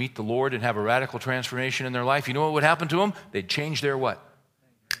Scripture would meet the Lord and have a radical transformation in their life, you know what would happen to them? They'd change their what?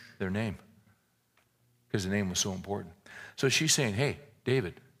 Their name. Because the name was so important. So she's saying, hey,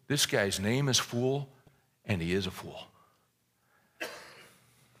 David, this guy's name is Fool, and he is a fool.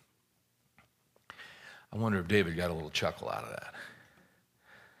 I wonder if David got a little chuckle out of that.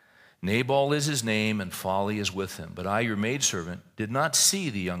 Nabal is his name, and folly is with him. But I, your maidservant, did not see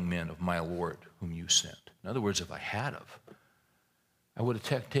the young men of my Lord whom you sent. In other words, if I had of, I would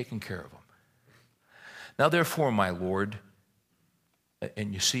have taken care of them. Now therefore, my Lord,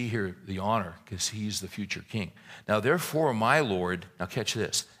 And you see here the honor, because he's the future king. Now, therefore, my Lord, now catch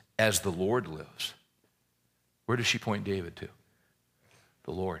this, as the Lord lives. Where does she point David to?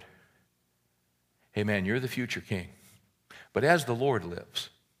 The Lord. Hey, man, you're the future king. But as the Lord lives,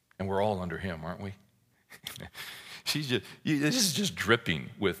 and we're all under him, aren't we? This is just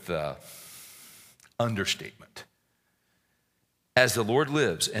dripping with understatement. As the Lord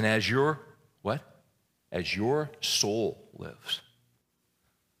lives, and as your, what? As your soul lives.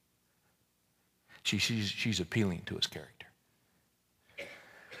 She's appealing to his character.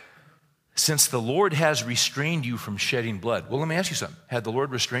 Since the Lord has restrained you from shedding blood. Well, let me ask you something. Had the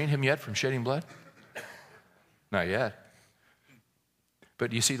Lord restrained him yet from shedding blood? Not yet. But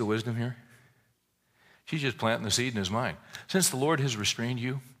do you see the wisdom here? She's just planting the seed in his mind. Since the Lord has restrained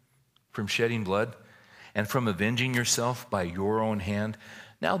you from shedding blood and from avenging yourself by your own hand,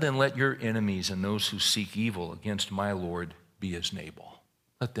 now then let your enemies and those who seek evil against my Lord be as Nabal.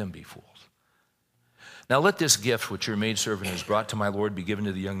 Let them be fools. Now let this gift which your maidservant has brought to my Lord be given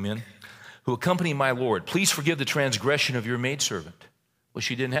to the young men who accompany my Lord. Please forgive the transgression of your maidservant. Well,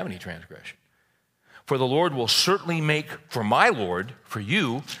 she didn't have any transgression. For the Lord will certainly make for my Lord, for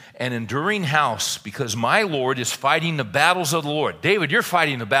you, an enduring house, because my Lord is fighting the battles of the Lord. David, you're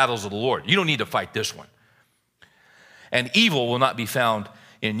fighting the battles of the Lord. You don't need to fight this one. And evil will not be found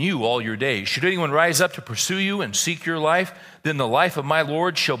in you all your days. Should anyone rise up to pursue you and seek your life, then the life of my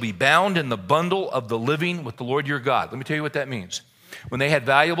Lord shall be bound in the bundle of the living with the Lord your God. Let me tell you what that means. When they had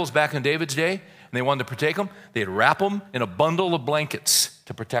valuables back in David's day, and they wanted to protect them, they'd wrap them in a bundle of blankets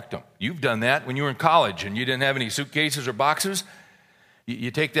to protect them. You've done that when you were in college and you didn't have any suitcases or boxes.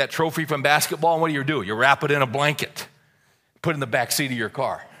 You take that trophy from basketball, and what do? You wrap it in a blanket, put it in the back seat of your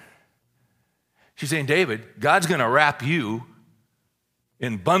car. She's saying, David, God's going to wrap you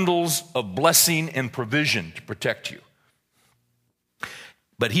in bundles of blessing and provision to protect you.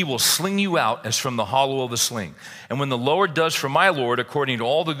 But he will sling you out as from the hollow of a sling. And when the Lord does for my Lord, according to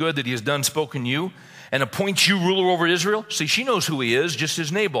all the good that he has done, spoken you, and appoints you ruler over Israel, see, she knows who he is, just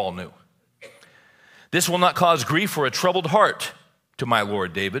as Nabal knew. This will not cause grief or a troubled heart to my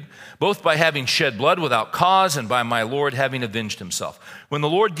Lord David, both by having shed blood without cause and by my Lord having avenged himself. When the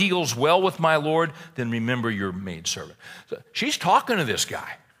Lord deals well with my Lord, then remember your maidservant. So she's talking to this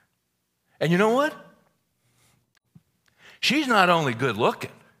guy. And you know what? She's not only good looking,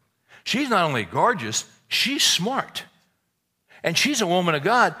 she's not only gorgeous, she's smart. And she's a woman of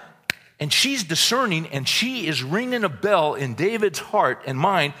God, and she's discerning, and she is ringing a bell in David's heart and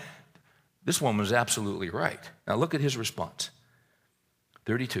mind. This woman is absolutely right. Now look at his response.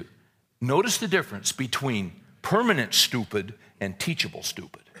 32. Notice the difference between permanent stupid and teachable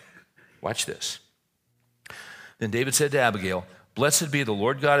stupid. Watch this. Then David said to Abigail, "Blessed be the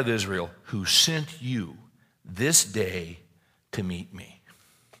Lord God of Israel, who sent you this day to meet me."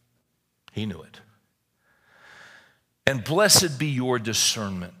 He knew it. "And blessed be your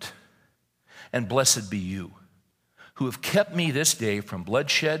discernment, and blessed be you, who have kept me this day from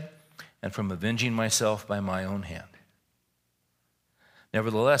bloodshed and from avenging myself by my own hand.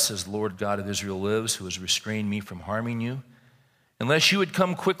 Nevertheless, as the Lord God of Israel lives, who has restrained me from harming you, unless you had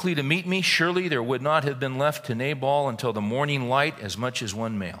come quickly to meet me, surely there would not have been left to Nabal until the morning light as much as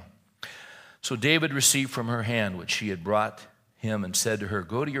one male." So David received from her hand what she had brought him and said to her,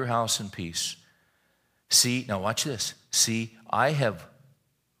 "Go to your house in peace. See," now watch this, "see, I have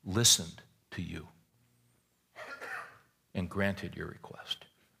listened to you and granted your request."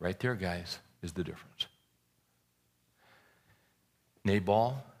 Right there, guys, is the difference.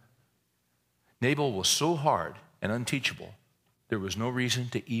 Nabal was so hard and unteachable, there was no reason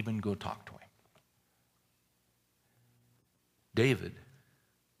to even go talk to him. David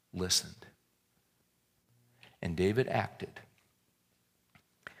listened. And David acted.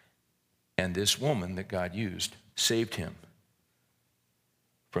 And this woman that God used saved him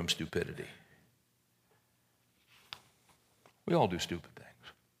from stupidity. We all do stupid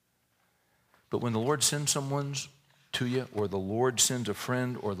things. But when the Lord sends someone to you, or the Lord sends a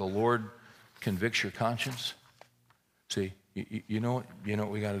friend, or the Lord convicts your conscience, see, you know what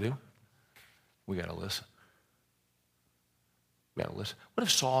we got to do? We got to listen. We got to listen. What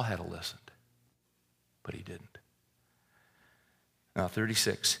if Saul had listened? But he didn't. Now,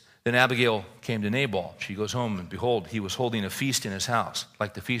 36. Then Abigail came to Nabal. She goes home, and behold, he was holding a feast in his house,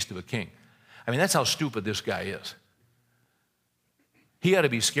 like the feast of a king. I mean, that's how stupid this guy is. He ought to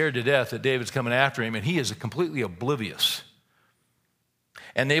be scared to death that David's coming after him, and he is completely oblivious.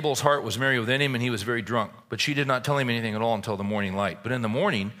 And Nabal's heart was merry within him, and he was very drunk. But she did not tell him anything at all until the morning light. But in the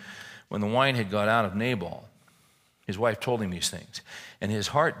morning, when the wine had got out of Nabal, his wife told him these things. And his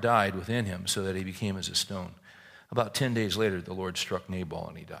heart died within him, so that he became as a stone. About 10 days later, the Lord struck Nabal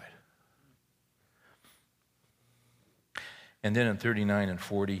and he died. And then in 39 and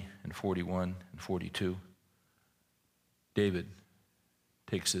 40 and 41 and 42, David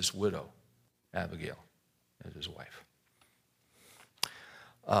takes this widow, Abigail, as his wife.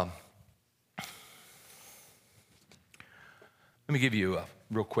 Let me give you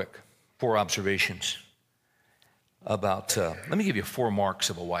real quick 4 observations about, let me give you 4 marks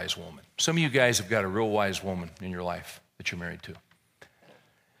of a wise woman. Some of you guys have got a real wise woman in your life that you're married to.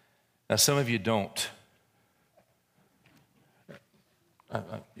 Now, some of you don't.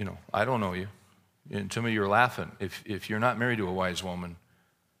 I don't know you. And some of you are laughing. If you're not married to a wise woman,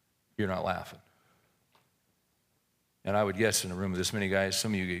 you're not laughing. And I would guess in a room with this many guys,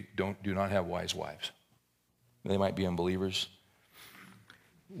 some of you do not have wise wives. They might be unbelievers.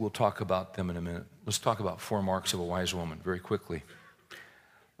 We'll talk about them in a minute. Let's talk about 4 marks of a wise woman very quickly.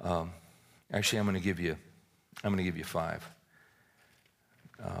 Actually, I'm going to give you 5.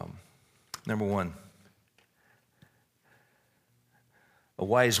 Number 1, a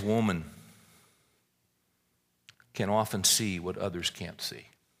wise woman can often see what others can't see.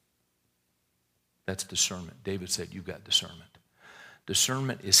 That's discernment. David said, you've got discernment.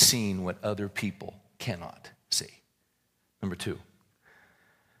 Discernment is seeing what other people cannot see. Number 2,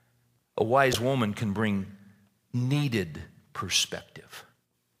 a wise woman can bring needed perspective.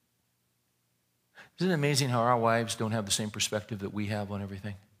 Isn't it amazing how our wives don't have the same perspective that we have on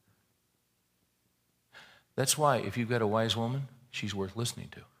everything? That's why if you've got a wise woman, she's worth listening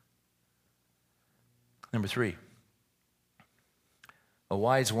to. Number 3, a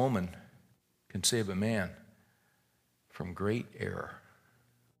wise woman can save a man from great error.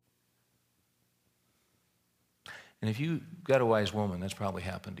 And if you've got a wise woman, that's probably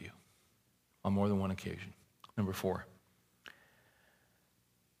happened to you on more than one occasion. Number 4,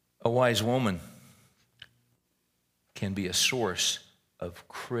 a wise woman can be a source of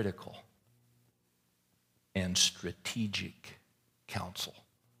critical and strategic counsel.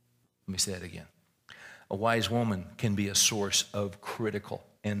 Let me say that again. A wise woman can be a source of critical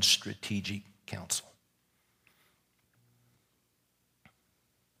and strategic counsel.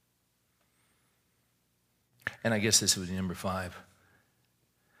 And I guess this was number 5.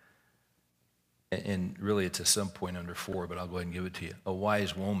 And really it's at some point under 4, but I'll go ahead and give it to you. A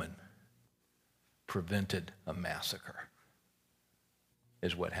wise woman prevented a massacre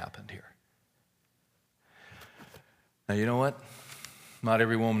is what happened here. Now, you know what? Not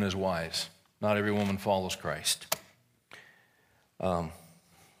every woman is wise. Not every woman follows Christ. In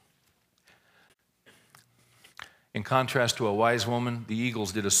contrast to a wise woman, the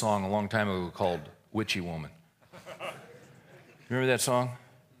Eagles did a song a long time ago called Witchy Woman. Remember that song?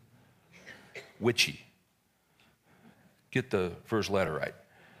 Witchy. Get the first letter right.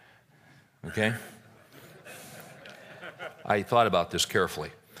 Okay? I thought about this carefully.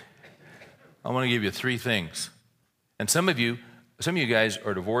 I want to give you 3 things. And some of you guys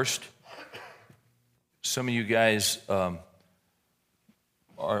are divorced. Some of you guys are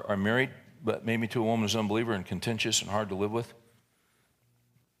married, but maybe to a woman who's an unbeliever and contentious and hard to live with.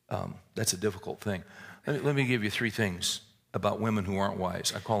 That's a difficult thing. Let me give you 3 things about women who aren't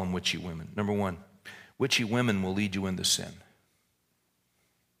wise. I call them witchy women. Number 1, witchy women will lead you into sin.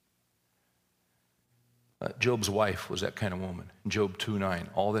 Job's wife was that kind of woman. In Job 2:9,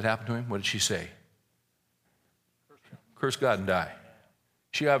 all that happened to him, what did she say? Curse God and die.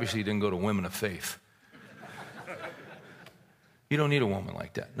 She obviously didn't go to women of faith. You don't need a woman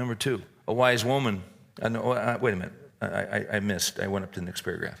like that. Number 2, a wise woman. Wait a minute. I missed. I went up to the next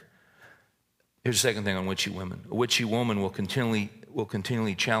paragraph. Here's the second thing on witchy women. A witchy woman will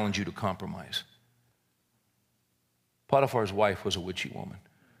continually challenge you to compromise. Potiphar's wife was a witchy woman.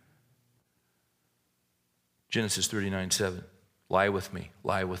 Genesis 39:7. Lie with me,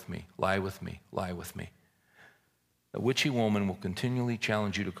 lie with me, lie with me, lie with me. A witchy woman will continually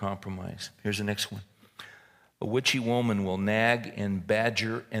challenge you to compromise. Here's the next one. A witchy woman will nag and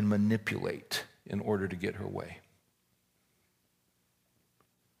badger and manipulate in order to get her way.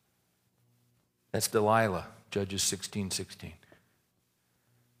 That's Delilah, Judges 16:16.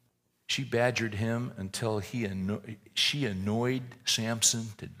 She badgered him until she annoyed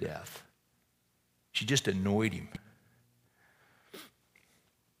Samson to death. She just annoyed him.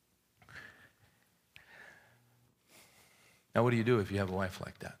 Now, what do you do if you have a wife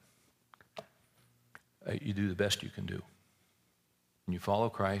like that? You do the best you can do. And you follow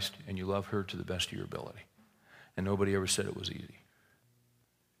Christ, and you love her to the best of your ability. And nobody ever said it was easy.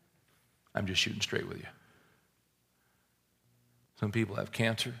 I'm just shooting straight with you. Some people have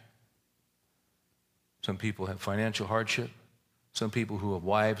cancer. Some people have financial hardship. Some people who have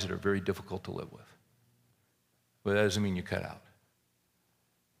wives that are very difficult to live with. but that doesn't mean you cut out.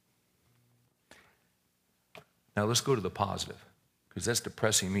 Now let's go to the positive, because that's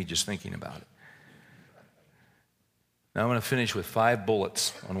depressing me just thinking about it. Now I'm going to finish with 5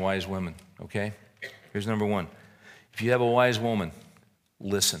 bullets on wise women, okay? Here's number 1. If you have a wise woman,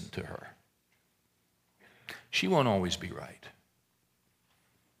 listen to her. She won't always be right,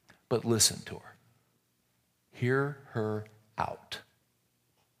 but listen to her. Hear her out.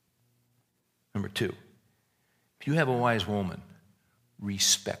 Number 2, if you have a wise woman,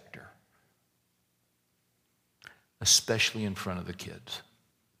 respect her, especially in front of the kids,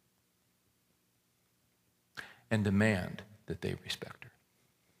 and demand that they respect her.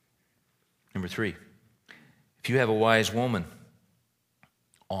 Number 3, if you have a wise woman,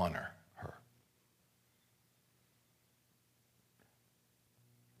 honor her.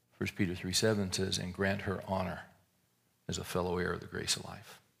 1 Peter 3:7 says, and grant her honor as a fellow heir of the grace of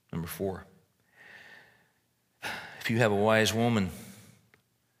life. Number 4, if you have a wise woman,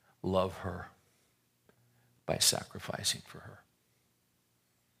 love her by sacrificing for her.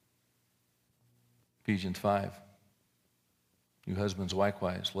 Ephesians 5, you husbands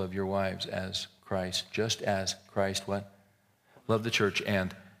likewise love your wives as Christ, just as Christ what? Loved the church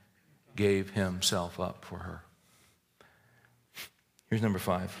and gave himself up for her. Here's number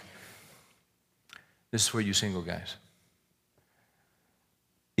 5. This is for you single guys.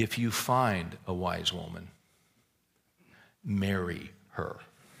 If you find a wise woman, marry her.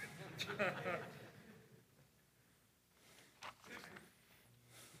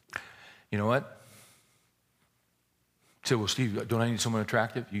 You know what? You say, well, Steve, don't I need someone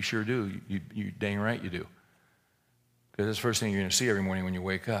attractive? You sure do. You dang right you do. Because that's the first thing you're going to see every morning when you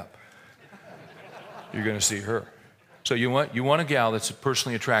wake up. You're going to see her. So you want a gal that's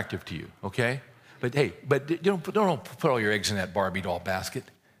personally attractive to you, okay? But hey, don't put all your eggs in that Barbie doll basket.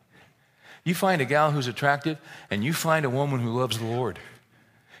 You find a gal who's attractive, and you find a woman who loves the Lord.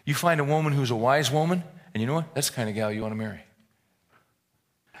 You find a woman who's a wise woman, and you know what? That's the kind of gal you want to marry.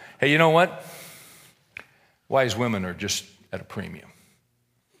 Hey, you know what? Wise women are just at a premium.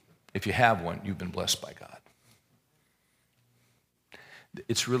 If you have one, you've been blessed by God.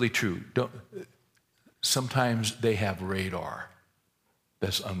 It's really true. Sometimes they have radar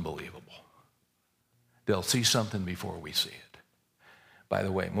that's unbelievable. They'll see something before we see it. By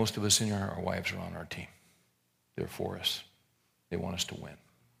the way, most of us in here, our wives are on our team. They're for us. They want us to win.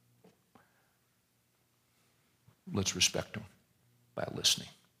 Let's respect them by listening.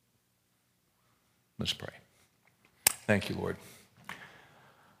 Let's pray. Thank you, Lord.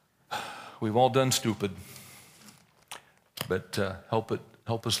 We've all done stupid, but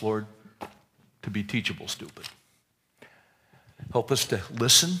help us, Lord, to be teachable stupid. Help us to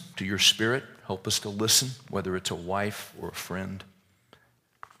listen to your Spirit. Help us to listen, whether it's a wife or a friend.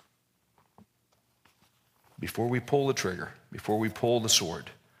 Before we pull the trigger, before we pull the sword,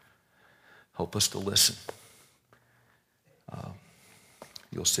 help us to listen.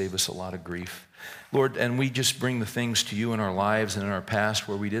 You'll save us a lot of grief. Lord, and we just bring the things to you in our lives and in our past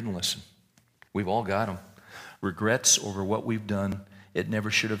where we didn't listen. We've all got them. Regrets over what we've done. It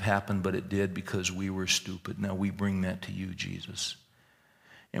never should have happened, but it did because we were stupid. Now we bring that to you, Jesus.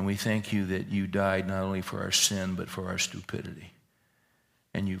 And we thank you that you died not only for our sin, but for our stupidity.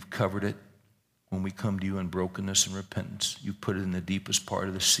 And you've covered it when we come to you in brokenness and repentance. You put it in the deepest part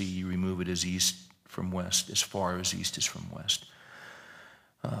of the sea. You remove it as east from west, as far as east is from west.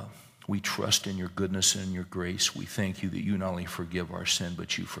 We trust in your goodness and your grace. We thank you that you not only forgive our sin,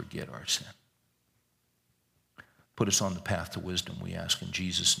 but you forget our sin. Put us on the path to wisdom, we ask in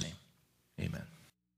Jesus' name. Amen.